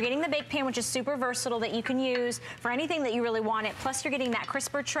 So you're getting the bake pan, which is super versatile that you can use for anything that you really want it. Plus you're getting that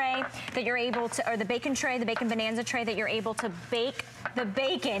crisper tray that you're able to, or the bacon tray, the bacon bonanza tray that you're able to bake the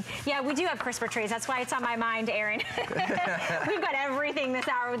bacon. Yeah, we do have crisper trays. That's why it's on my mind, Aaron. We've got everything this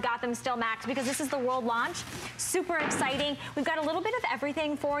hour with Gotham Still Max because this is the world launch. Super exciting. We've got a little bit of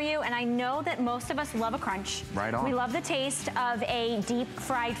everything for you, and I know that most of us love a crunch. Right on. We love the taste of a deep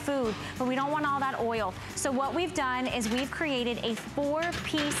fried food, but we don't want all that oil. So what we've done is we've created a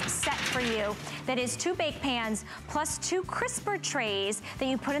 4-piece set for you that is 2 bake pans plus 2 crisper trays that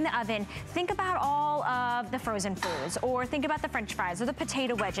you put in the oven. Think about all of the frozen foods, or think about the French fries or the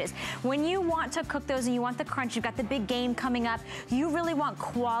potato wedges. When you want to cook those and you want the crunch, you've got the big game coming up, you really want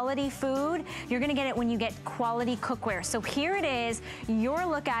quality food, you're gonna get it when you get quality cookware. So here it is, your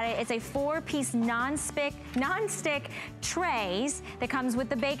look at it. It's a 4-piece non-stick trays that comes with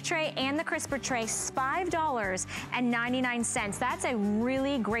the bake tray and the crisper tray, $5.99. That's a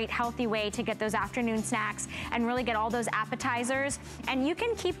really great healthy way to get those afternoon snacks and really get all those appetizers. And you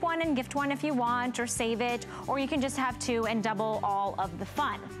can keep one and gift one if you want, or save it, or you can just have 2 and double all of the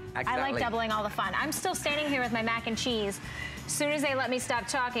fun. Exactly. I like doubling all the fun. I'm still standing here with my mac and cheese. As soon as they let me stop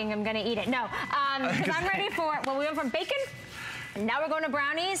talking, I'm gonna eat it. No, because I'm ready for, well, we went from bacon, now we're going to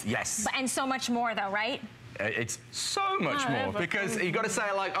brownies. Yes. And so much more though, right? It's so much more, because you got to say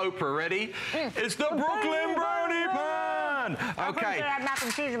it like Oprah. Ready? It's the Brooklyn Brownie Pan. Okay. I have mac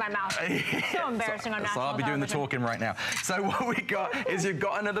and cheese in my mouth. So embarrassing on national television. So I'll be doing the talking right now. So what we got is you've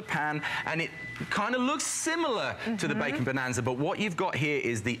got another pan, and it kind of looks similar to the bacon bonanza, but what you've got here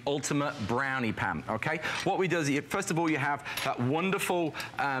is the ultimate brownie pan. Okay. What we do is, first of all, you have that wonderful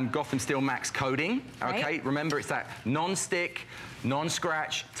Gotham Steel Max coating. Okay. Right. Remember, it's that non-stick,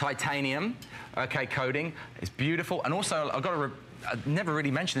 non-scratch titanium. Okay, coating. It's beautiful. And also, I've never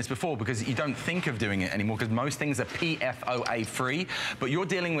really mentioned this before because you don't think of doing it anymore because most things are PFOA free, but you're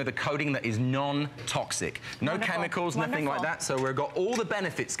dealing with a coating that is non-toxic. No chemicals, nothing like that. So we've got all the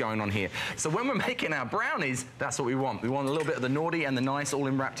benefits going on here. So when we're making our brownies, that's what we want. We want a little bit of the naughty and the nice all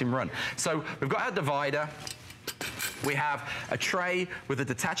in wrapped in run. So we've got our divider. We have a tray with a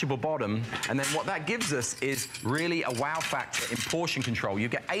detachable bottom, and then what that gives us is really a wow factor in portion control. You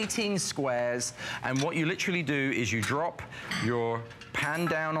get 18 squares, and what you literally do is you drop your pan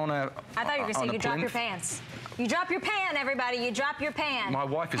down on a I thought you were going to say you drop your pans. You drop your pan, everybody. You drop your pan. My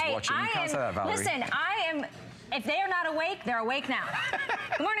wife is watching. You can't say that, Valerie. Listen, if they are not awake, they're awake now.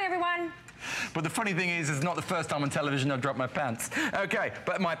 Good morning, everyone. But the funny thing is, it's not the first time on television I've dropped my pants. Okay,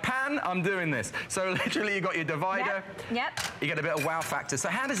 but my pan, I'm doing this. So literally you got your divider. Yep. You get a bit of wow factor. So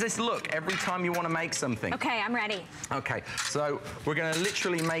how does this look every time you want to make something? Okay, I'm ready. Okay, so we're going to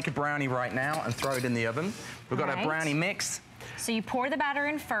literally make a brownie right now and throw it in the oven. We've got our brownie mix. So you pour the batter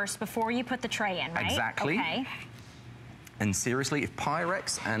in first before you put the tray in, right? Exactly. Okay. And seriously, if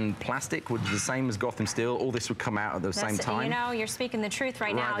Pyrex and plastic were the same as Gotham Steel, all this would come out at the same time. You know, you're speaking the truth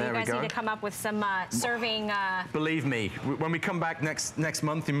right now. You guys need to come up with some serving... Believe me, when we come back next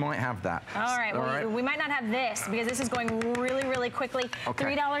month, you might have that. All right, well, we might not have this because this is going really, really quickly.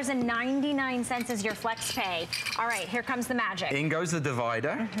 Okay. $3.99 is your flex pay. All right, here comes the magic. In goes the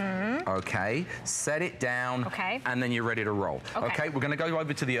divider. Okay, set it down. Okay. And then you're ready to roll. Okay, we're going to go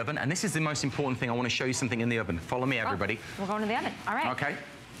over to the oven, and this is the most important thing. I want to show you something in the oven. Follow me, everybody. We're going to the oven. All right. Okay.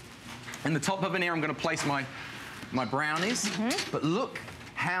 In the top oven here, I'm going to place my brownies. But look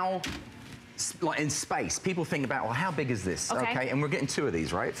how, like in space, people think about, well, how big is this? Okay. And we're getting 2 of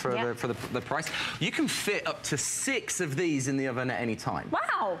these, right, for the price. You can fit up to 6 of these in the oven at any time.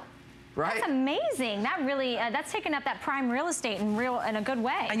 Wow. Right? That's amazing. That really, that's taking up that prime real estate in a good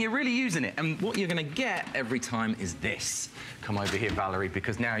way. And you're really using it. And what you're going to get every time is this. Come over here, Valerie,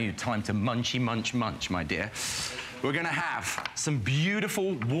 because now you're time to munchy, munch, munch, my dear. We're going to have some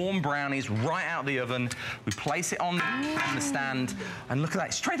beautiful warm brownies right out of the oven. We place it on the stand, and look at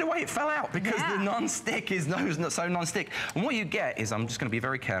that. Straight away, it fell out because the non-stick is not so non-stick. And what you get is, I'm just going to be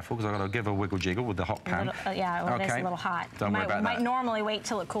very careful because I've got to give a wiggle jiggle with the hot pan. It is a little hot. Don't worry about that. We might normally wait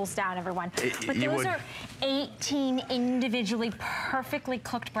till it cools down, everyone. But those are 18 individually perfectly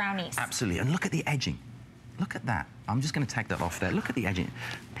cooked brownies. Absolutely. And look at the edging. Look at that. I'm just going to take that off there. Look at the edging.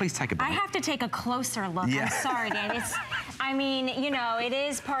 Please take a bite. I have to take a closer look. Yeah. I'm sorry, Dan. I mean, you know, it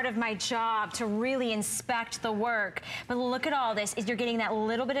is part of my job to really inspect the work. But look at all this. You're getting that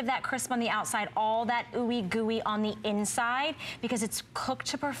little bit of that crisp on the outside, all that ooey gooey on the inside, because it's cooked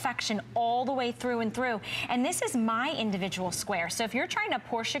to perfection all the way through and through. And this is my individual square. So if you're trying to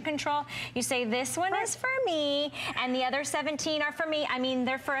portion control, you say this one is for me, and the other 17 are for me. I mean,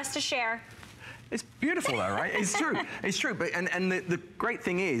 they're for us to share. It's beautiful though, right? It's true. It's true. But and the great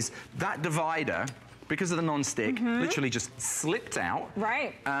thing is that divider, because of the non-stick, literally just slipped out.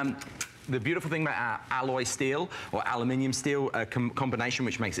 Right. The beautiful thing about our alloy steel or aluminium steel combination,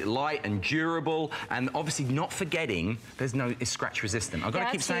 which makes it light and durable, and obviously not forgetting it's scratch resistant. I've got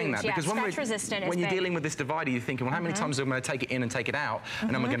to keep saying that because when you're dealing with this divider, you're thinking, well, how many times am I going to take it in and take it out,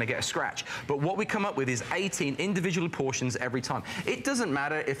 and am I going to get a scratch? But what we come up with is 18 individual portions every time. It doesn't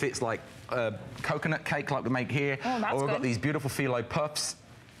matter if it's like coconut cake like we make here, or we've got these beautiful phyllo puffs.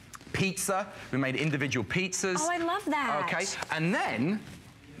 Pizza, we made individual pizzas. Oh, I love that. Okay, and then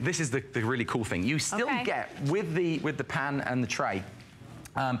this is the really cool thing. You still get, with the pan and the tray,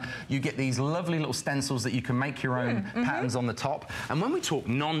 you get these lovely little stencils that you can make your own patterns on the top. And when we talk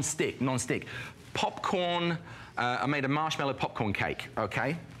non-stick, popcorn, I made a marshmallow popcorn cake,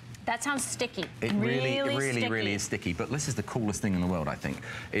 okay? That sounds sticky. It really is sticky. But this is the coolest thing in the world, I think,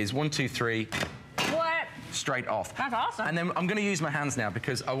 is 1, 2, 3. What? Straight off. That's awesome. And then I'm going to use my hands now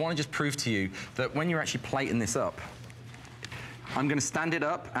because I want to just prove to you that when you're actually plating this up, I'm going to stand it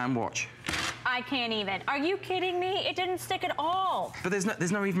up and watch. I can't even. Are you kidding me? It didn't stick at all. But there's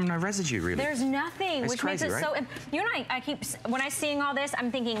even no residue, really. There's nothing, it's which crazy, makes it right? so... You know, I keep... When I'm seeing all this,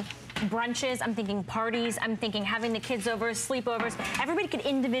 I'm thinking brunches, I'm thinking parties, I'm thinking having the kids over, sleepovers. Everybody could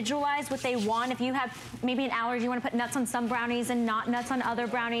individualize what they want. If you have maybe an allergy, you want to put nuts on some brownies and not nuts on other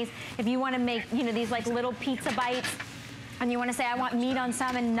brownies. If you want to make, you know, these like little pizza bites, and you want to say, I want meat on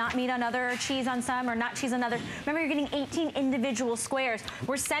some and not meat on other, or cheese on some or not cheese on other. Remember, you're getting 18 individual squares.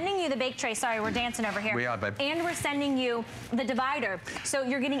 We're sending you the bake tray. Sorry, we're dancing over here. We are, babe. And we're sending you the divider. So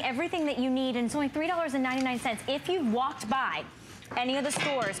you're getting everything that you need, and it's only $3.99. If you've walked by any of the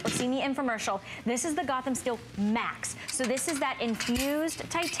stores or seen the infomercial, this is the Gotham Steel Max. So this is that infused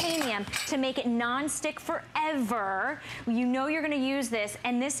titanium to make it non-stick forever. You know you're gonna use this,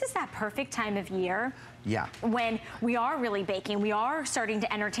 and this is that perfect time of year. Yeah. When we are really baking, we are starting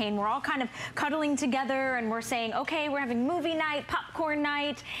to entertain, we're all kind of cuddling together and we're saying, okay, we're having movie night, popcorn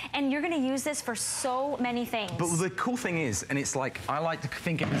night, and you're gonna use this for so many things. But the cool thing is, and it's like, I like to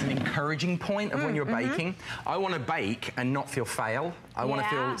think it as an encouraging point of when you're baking. I wanna bake and not feel fail. I want to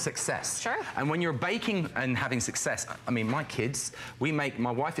feel success. Sure. And when you're baking and having success, I mean, my kids,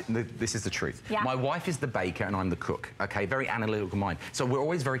 my wife, this is the truth. Yeah. My wife is the baker and I'm the cook, okay? Very analytical mind. So we're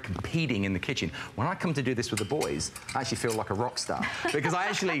always very competing in the kitchen. When I come to do this with the boys, I actually feel like a rock star. Because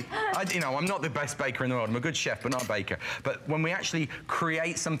you know, I'm not the best baker in the world. I'm a good chef, but not a baker. But when we actually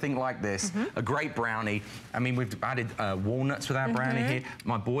create something like this, a great brownie, I mean, we've added walnuts with our brownie here.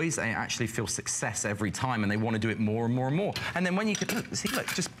 My boys, they actually feel success every time and they want to do it more and more and more. And then when you can, see,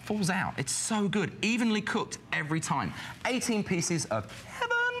 look, it just falls out. It's so good. Evenly cooked every time. 18 pieces of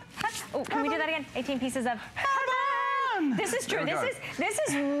heaven. Oh, can we do that again? 18 pieces of heaven. This is true. This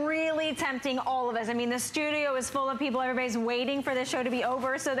is really tempting all of us. I mean, the studio is full of people. Everybody's waiting for the show to be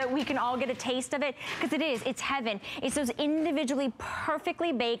over so that we can all get a taste of it, because it's heaven. It's those individually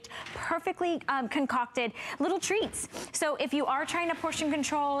perfectly baked, perfectly concocted little treats. So if you are trying to portion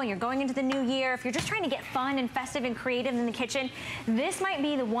control and you're going into the new year, if you're just trying to get fun and festive and creative in the kitchen, this might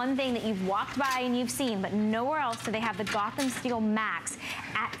be the one thing that you've walked by and you've seen, but nowhere else do they have the Gotham Steel Max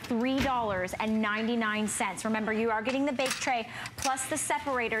at $3.99. Remember, you are getting the bake tray plus the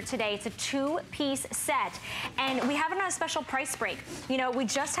separator today. It's a 2-piece set, and we have it on a special price break. You know, we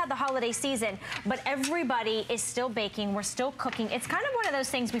just had the holiday season, but everybody is still baking. We're still cooking. It's kind of one of those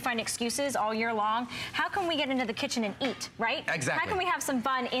things we find excuses all year long. How can we get into the kitchen and eat, right? Exactly. How can we have some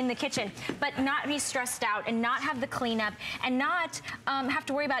fun in the kitchen, but not be stressed out and not have the cleanup and not have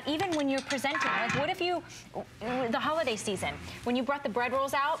to worry about even when you're presenting? Like, what if you, the holiday season, when you brought the bread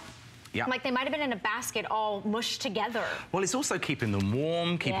rolls out, like they might have been in a basket all mushed together. Well, it's also keeping them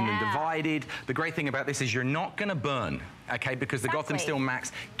warm, keeping them divided. The great thing about this is you're not going to burn, okay, because the Gotham Steel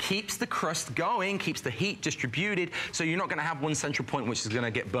Max keeps the crust going, keeps the heat distributed, so you're not going to have one central point which is going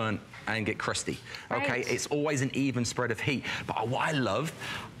to get burnt and get crusty, okay? It's always an even spread of heat. But what I love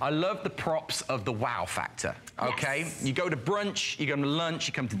the props of the wow factor, okay? You go to brunch, you go to lunch,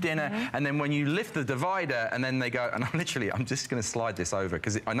 you come to dinner, and then when you lift the divider and then they go, and I'm just going to slide this over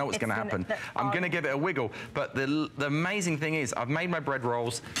because I know what's going to happen. I'm going to give it a wiggle, but the amazing thing is I've made my bread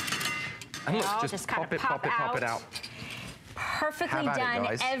rolls, and look, just pop it out. perfectly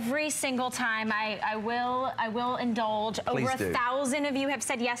done every single time. I will indulge. Over 1,000 of you have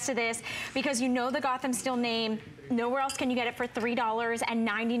said yes to this because you know the Gotham Steel name. Nowhere else can you get it for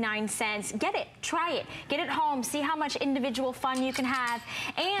 $3.99. Get it, try it, get it home, see how much individual fun you can have,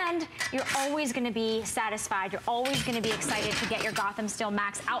 and you're always gonna be satisfied. You're always gonna be excited to get your Gotham Steel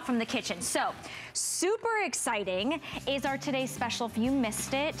Max out from the kitchen. So, super exciting is our today's special. If you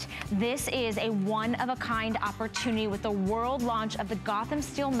missed it, this is a one-of-a-kind opportunity with the world launch of the Gotham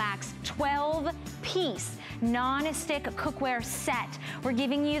Steel Max 12-piece non-stick cookware set. We're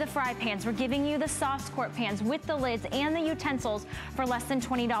giving you the fry pans, we're giving you the sauce quart pans with the lids and the utensils for less than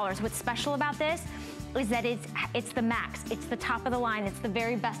 $20. What's special about this is that it's the max, it's the top of the line, it's the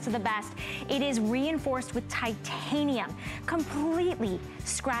very best of the best. It is reinforced with titanium, completely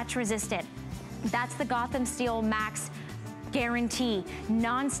scratch resistant. That's the Gotham Steel Max guarantee.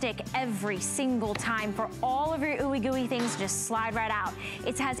 Non-stick every single time for all of your ooey gooey things. Just slide right out.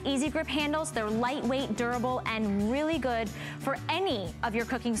 It has easy grip handles. They're lightweight, durable, and really good for any of your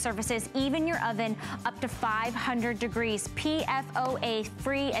cooking surfaces, even your oven up to 500 degrees. PFOA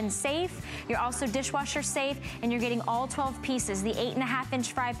free and safe. You're also dishwasher safe, and you're getting all 12 pieces. The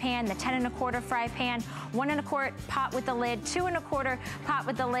 8.5-inch fry pan, the 10.25 fry pan, 1.25 pot with the lid, 2.25 pot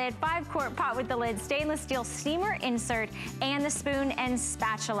with the lid, 5-quart pot with the lid, stainless steel steamer insert, and the spoon and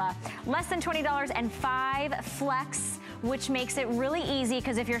spatula. Less than $20 and 5 flex, which makes it really easy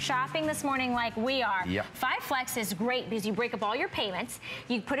because if you're shopping this morning like we are, 5 flex is great because you break up all your payments,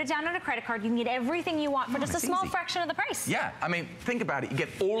 you put it down on a credit card, you can get everything you want for just a small fraction of the price. Yeah, I mean, think about it. You get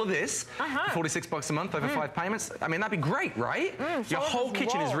all of this, 46 bucks a month over 5 payments. I mean, that'd be great, right? Your whole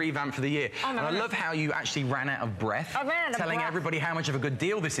kitchen is revamped for the year. And I love how you actually ran out of breath telling everybody how much of a good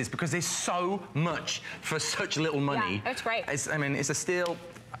deal this is because there's so much for such little money. Yeah, it's great. I mean, it's a steal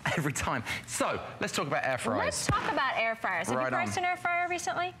every time. So, let's talk about air fryers. Let's talk about air fryers. Have you priced an air fryer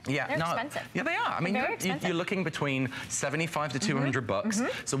recently? Yeah, they're expensive. Yeah, they are. I mean, you're looking between 75 to 200 bucks.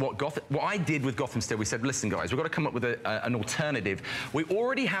 So what I did with Gotham Steel, we said, listen guys, we've got to come up with an alternative. We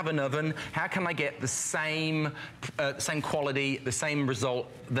already have an oven. How can I get the same quality, the same result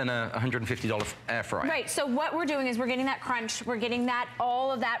than a $150 air fryer? Right, so what we're doing is we're getting that crunch, we're getting that,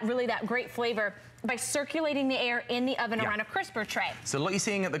 all of that, really that great flavor by circulating the air in the oven around a crisper tray. So what you're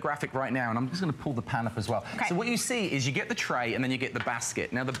seeing at the graphic right now, and I'm just going to pull the pan up as well. So what you see is you get the tray and then you get the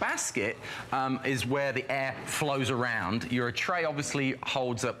basket. Now the basket is where the air flows around. Your tray obviously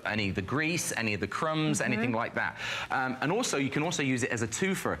holds up any of the grease, any of the crumbs, anything like that. And also you can also use it as a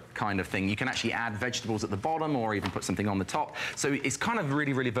twofer kind of thing. You can actually add vegetables at the bottom or even put something on the top. So it's kind of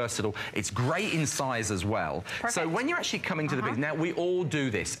really, really versatile. It's great in size as well. So when you're actually coming to the business, now we all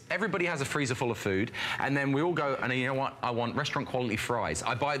do this. Everybody has a freezer full of food. And then we all go, and you know what, I want restaurant quality fries.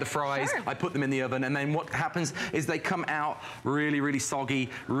 I buy the fries, I put them in the oven, and then what happens is they come out really, really soggy,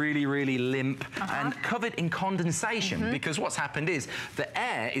 really, really limp, and covered in condensation, because what's happened is the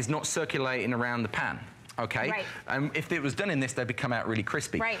air is not circulating around the pan. Okay, if it was done in this, they'd come out really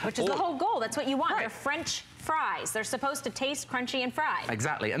crispy. Right, which is the whole goal. That's what you want. They're French fries. They're supposed to taste crunchy and fried.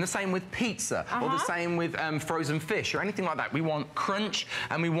 Exactly, and the same with pizza, or the same with frozen fish, or anything like that. We want crunch,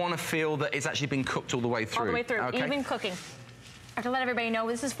 and we want to feel that it's actually been cooked all the way through. All the way through, even cooking. I have to let everybody know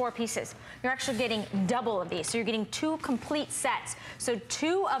this is 4 pieces. You're actually getting double of these. So you're getting 2 complete sets. So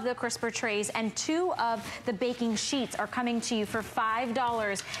 2 of the crisper trays and 2 of the baking sheets are coming to you for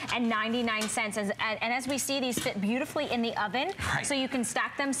 $5.99. And as we see, these fit beautifully in the oven. So you can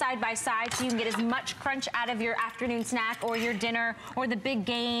stack them side by side so you can get as much crunch out of your afternoon snack or your dinner or the big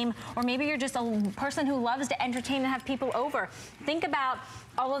game, or maybe you're just a person who loves to entertain and have people over. Think about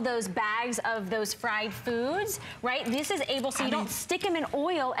all of those bags of those fried foods, right? This is able, so you don't stick them in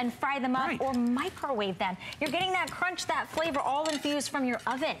oil and fry them up or microwave them. You're getting that crunch, that flavor, all infused from your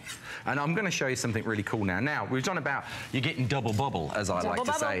oven. And I'm gonna show you something really cool now. Now, we've done about, you're getting double bubble, as I like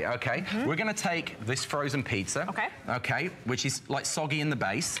to say, okay? We're gonna take this frozen pizza, okay, which is like soggy in the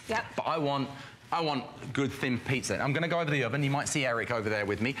base, but I want good thin pizza. I'm gonna go over the oven. You might see Eric over there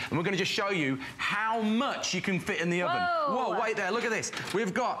with me. And we're gonna just show you how much you can fit in the oven. Whoa, wait there, look at this.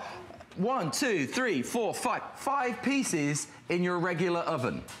 We've got 1, 2, 3, 4, 5 pieces in your regular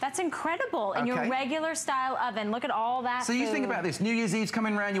oven. That's incredible, in your regular style oven. Look at all that food. You think about this, New Year's Eve's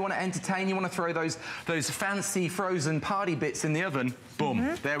coming around, you want to entertain, you want to throw those fancy frozen party bits in the oven,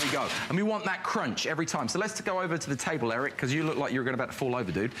 boom, there we go. And we want that crunch every time. So let's go over to the table, Eric, because you look like you're about to fall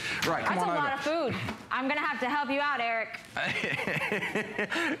over, dude. Right, come on over. That's a lot of food. I'm gonna have to help you out, Eric.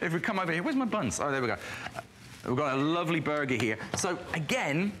 If we come over here, where's my buns? Oh, there we go. We've got a lovely burger here. So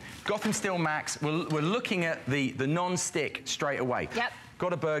again, Gotham Steel Max, we're looking at the non-stick straight away.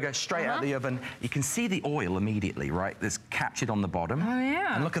 got a burger straight out of the oven. You can see the oil immediately, right? That's captured on the bottom. Oh,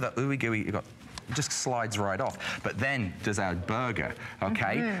 yeah. And look at that ooey gooey. You've got, it just slides right off. But then does our burger,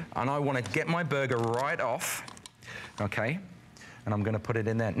 okay? And I want to get my burger right off, okay? And I'm going to put it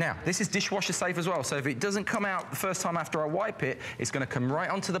in there. Now, this is dishwasher safe as well, so if it doesn't come out the first time after I wipe it, it's going to come right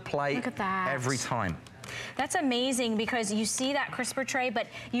onto the plate. Look at that. Every time. That's amazing because you see that crisper tray, but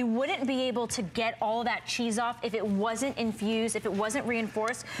you wouldn't be able to get all that cheese off if it wasn't infused, if it wasn't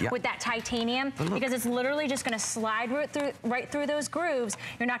reinforced with that titanium, because it's literally just going to slide right through those grooves.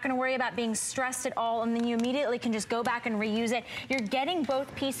 You're not going to worry about being stressed at all, and then you immediately can just go back and reuse it. You're getting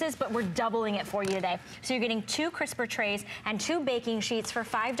both pieces, but we're doubling it for you today. So you're getting 2 crisper trays and 2 baking sheets for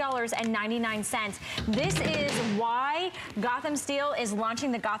 $5.99. This is why Gotham Steel is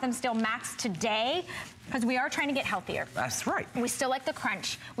launching the Gotham Steel Max today, because we are trying to get healthier. That's right. We still like the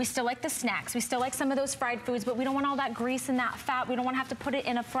crunch. We still like the snacks. We still like some of those fried foods, but we don't want all that grease and that fat. We don't want to have to put it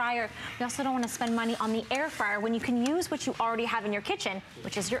in a fryer. We also don't want to spend money on the air fryer when you can use what you already have in your kitchen,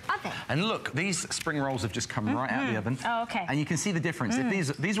 which is your oven. And look, these spring rolls have just come right out of the oven. Oh, okay. And you can see the difference.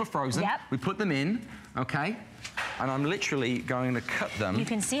 If these were frozen, we put them in, okay? And I'm literally going to cut them. You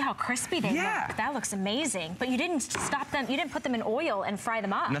can see how crispy they look. That looks amazing. But you didn't stop them, you didn't put them in oil and fry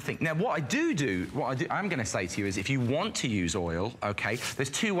them up. Nothing. Now, what I'm going to say to you is if you want to use oil, okay,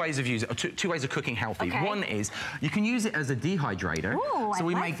 there's 2 ways of using, two ways of cooking healthy. Okay. One is you can use it as a dehydrator. Ooh, so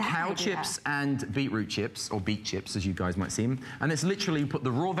we like make that cow idea. chips and beetroot chips, or beet chips, as you guys might see them. And it's literally you put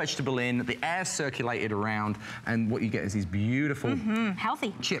the raw vegetable in, the air circulated around, and what you get is these beautiful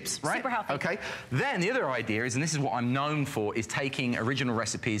healthy chips, right? Super healthy. Okay. Then the other idea is, and this is what I'm known for, is taking original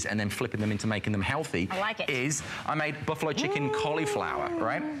recipes and then flipping them into making them healthy. I like it. Is I made buffalo chicken cauliflower,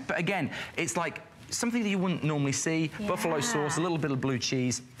 right? But again, it's like something that you wouldn't normally see. Buffalo sauce, a little bit of blue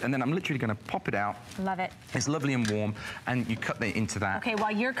cheese, and then I'm literally going to pop it out. Love it. It's lovely and warm, and you cut it into that. Okay,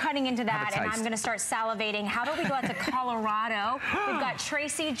 while you're cutting into that, and I'm going to start salivating, how about we go out to Colorado? We've got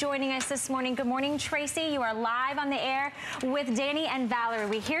Tracy joining us this morning. Good morning, Tracy. You are live on the air with Danny and Valerie.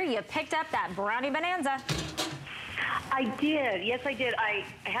 We hear you picked up that brownie bonanza. I did. Yes, I did. I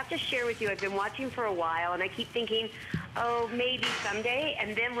have to share with you, I've been watching for a while, and I keep thinking, oh, maybe someday.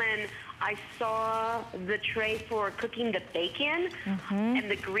 And then when I saw the tray for cooking the bacon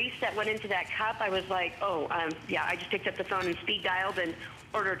and the grease that went into that cup, I was like, oh, yeah, I just picked up the phone and speed dialed and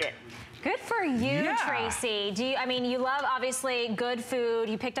ordered it. Good for you, Tracy. I mean, you love, obviously, good food.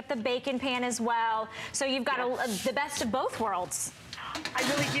 You picked up the bacon pan as well. So you've got the best of both worlds. I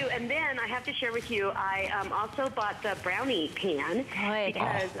really do. And then I have to share with you, I also bought the brownie pan. Good.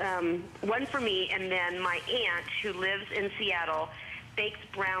 Because one for me, and then my aunt, who lives in Seattle, bakes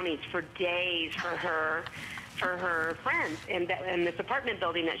brownies for days for her friends in this apartment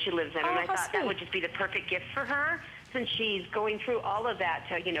building that she lives in. And I thought that would just be the perfect gift for her, since she's going through all of that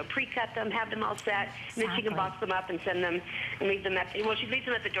to, you know, pre-cut them, have them all set, and then she can box them up and send them and leave them at, well, she leaves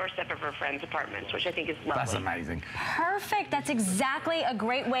them at the doorstep of her friends' apartments, which I think is lovely. That's amazing. Perfect. That's exactly a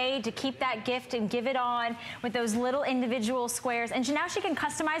great way to keep that gift and give it on with those little individual squares. And now she can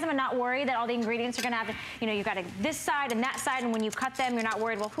customize them and not worry that all the ingredients are going to have, you know, you've got this side and that side, and when you cut them, you're not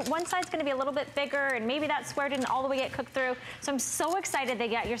worried, well, one side's going to be a little bit bigger, and maybe that square didn't all the way get cooked through. So I'm so excited that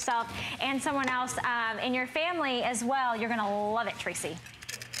you got yourself and someone else in your family as well. You're gonna love it, Tracy.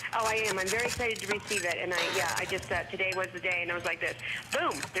 Oh, I am. I'm very excited to receive it. And I just, today was the day, and I was like this.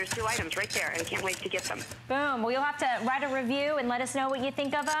 Boom, there's 2 items right there, and I can't wait to get them. Boom. Well, you'll have to write a review and let us know what you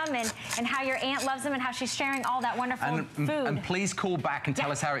think of them and how your aunt loves them and how she's sharing all that wonderful food. And please call back and tell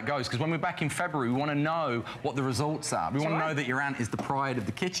us how it goes, because when we're back in February, we want to know what the results are. We want to know that your aunt is the pride of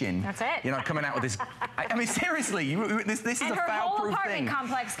the kitchen. That's it. You know, coming out with this. I mean, seriously, this is a foul-proof thing. And her whole apartment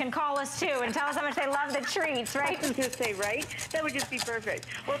complex can call us, too, and tell us how much they love the treats, right? I was going to say, right? That would just be perfect.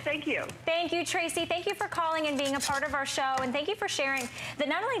 Well, thank you. Thank you, Tracy. Thank you for calling and being a part of our show. And thank you for sharing that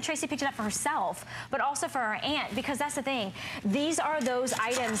not only Tracy picked it up for herself, but also for her aunt, because that's the thing. These are those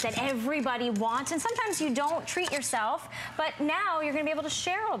items that everybody wants. And sometimes you don't treat yourself, but now you're going to be able to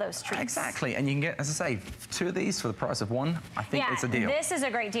share all those treats. Exactly. And you can get, as I say, 2 of these for the price of 1. I think it's a deal. This is a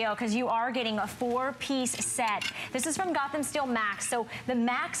great deal because you are getting a 4-piece set. This is from Gotham Steel Max. So the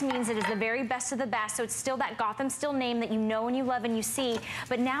Max means it is the very best of the best. So it's still that Gotham Steel name that you know and you love and you see.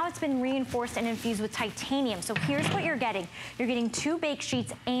 But now it's been reinforced and infused with titanium. So here's what you're getting. You're getting 2 bake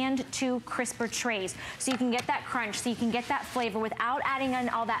sheets and 2 crisper trays. So you can get that crunch, so you can get that flavor without adding in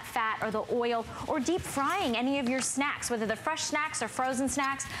all that fat or the oil or deep frying any of your snacks, whether they're fresh snacks or frozen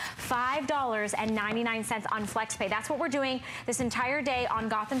snacks. $5.99 on FlexPay. That's what we're doing this entire day on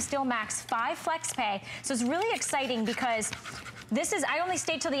Gotham Steel Max, 5 FlexPay. So it's really exciting because This is, I only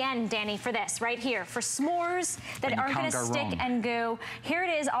stayed till the end, Danny, for this right here. For s'mores that aren't gonna stick and goo. Here it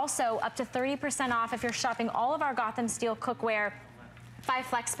is also up to 30% off if you're shopping all of our Gotham Steel cookware. 5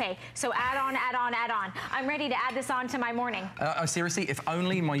 flex pay. So add on, add on, add on. I'm ready to add this on to my morning. Seriously, if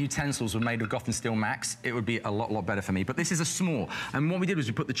only my utensils were made of Gotham Steel Max, it would be a lot better for me. But this is a s'more. And what we did was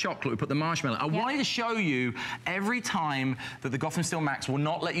we put the chocolate, we put the marshmallow. I wanted to show you every time that the Gotham Steel Max will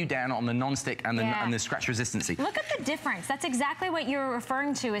not let you down on the non-stick and the scratch resistancy. Look at the difference. That's exactly what you're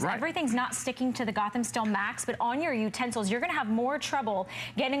referring to, is everything's not sticking to the Gotham Steel Max, but on your utensils, you're gonna have more trouble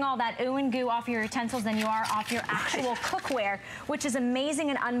getting all that ooh and goo off your utensils than you are off your actual cookware, which is amazing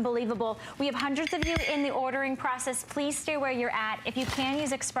and unbelievable. We have hundreds of you in the ordering process. Please stay where you're at. If you can,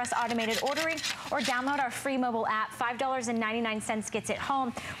 use Express Automated Ordering or download our free mobile app. $5.99 gets it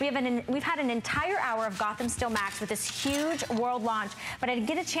home. We've had an entire hour of Gotham Steel Max with this huge world launch, but I did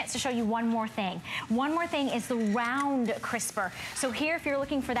get a chance to show you one more thing. One more thing is the round crisper. So here, if you're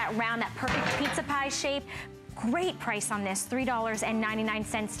looking for that round, that perfect pizza pie shape, great price on this,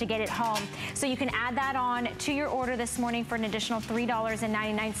 $3.99 to get it home. So you can add that on to your order this morning for an additional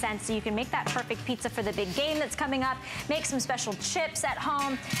 $3.99. So you can make that perfect pizza for the big game that's coming up, make some special chips at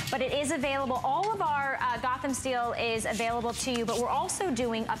home, but it is available. All of our Gotham Steel is available to you, but we're also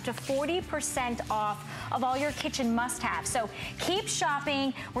doing up to 40% off of all your kitchen must-haves. So keep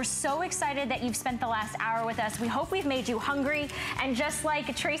shopping. We're so excited that you've spent the last hour with us. We hope we've made you hungry. And just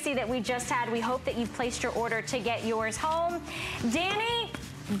like Tracy that we just had, we hope that you've placed your order to get yours home. Danny,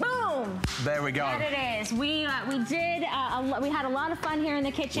 boom! There we go. There it is. We had a lot of fun here in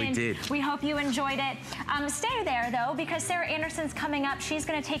the kitchen. We did. We hope you enjoyed it. Stay there though, because Sarah Anderson's coming up. She's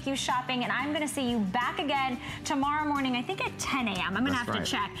going to take you shopping, and I'm going to see you back again tomorrow morning. I think at 10 a.m. I'm going to have to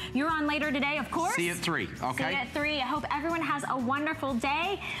check. You're on later today, of course. See you at 3. Okay. See you at 3. I hope everyone has a wonderful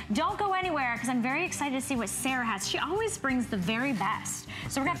day. Don't go anywhere, because I'm very excited to see what Sarah has. She always brings the very best.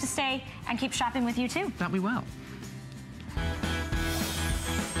 So we're going to have to stay and keep shopping with you too. That'll be well.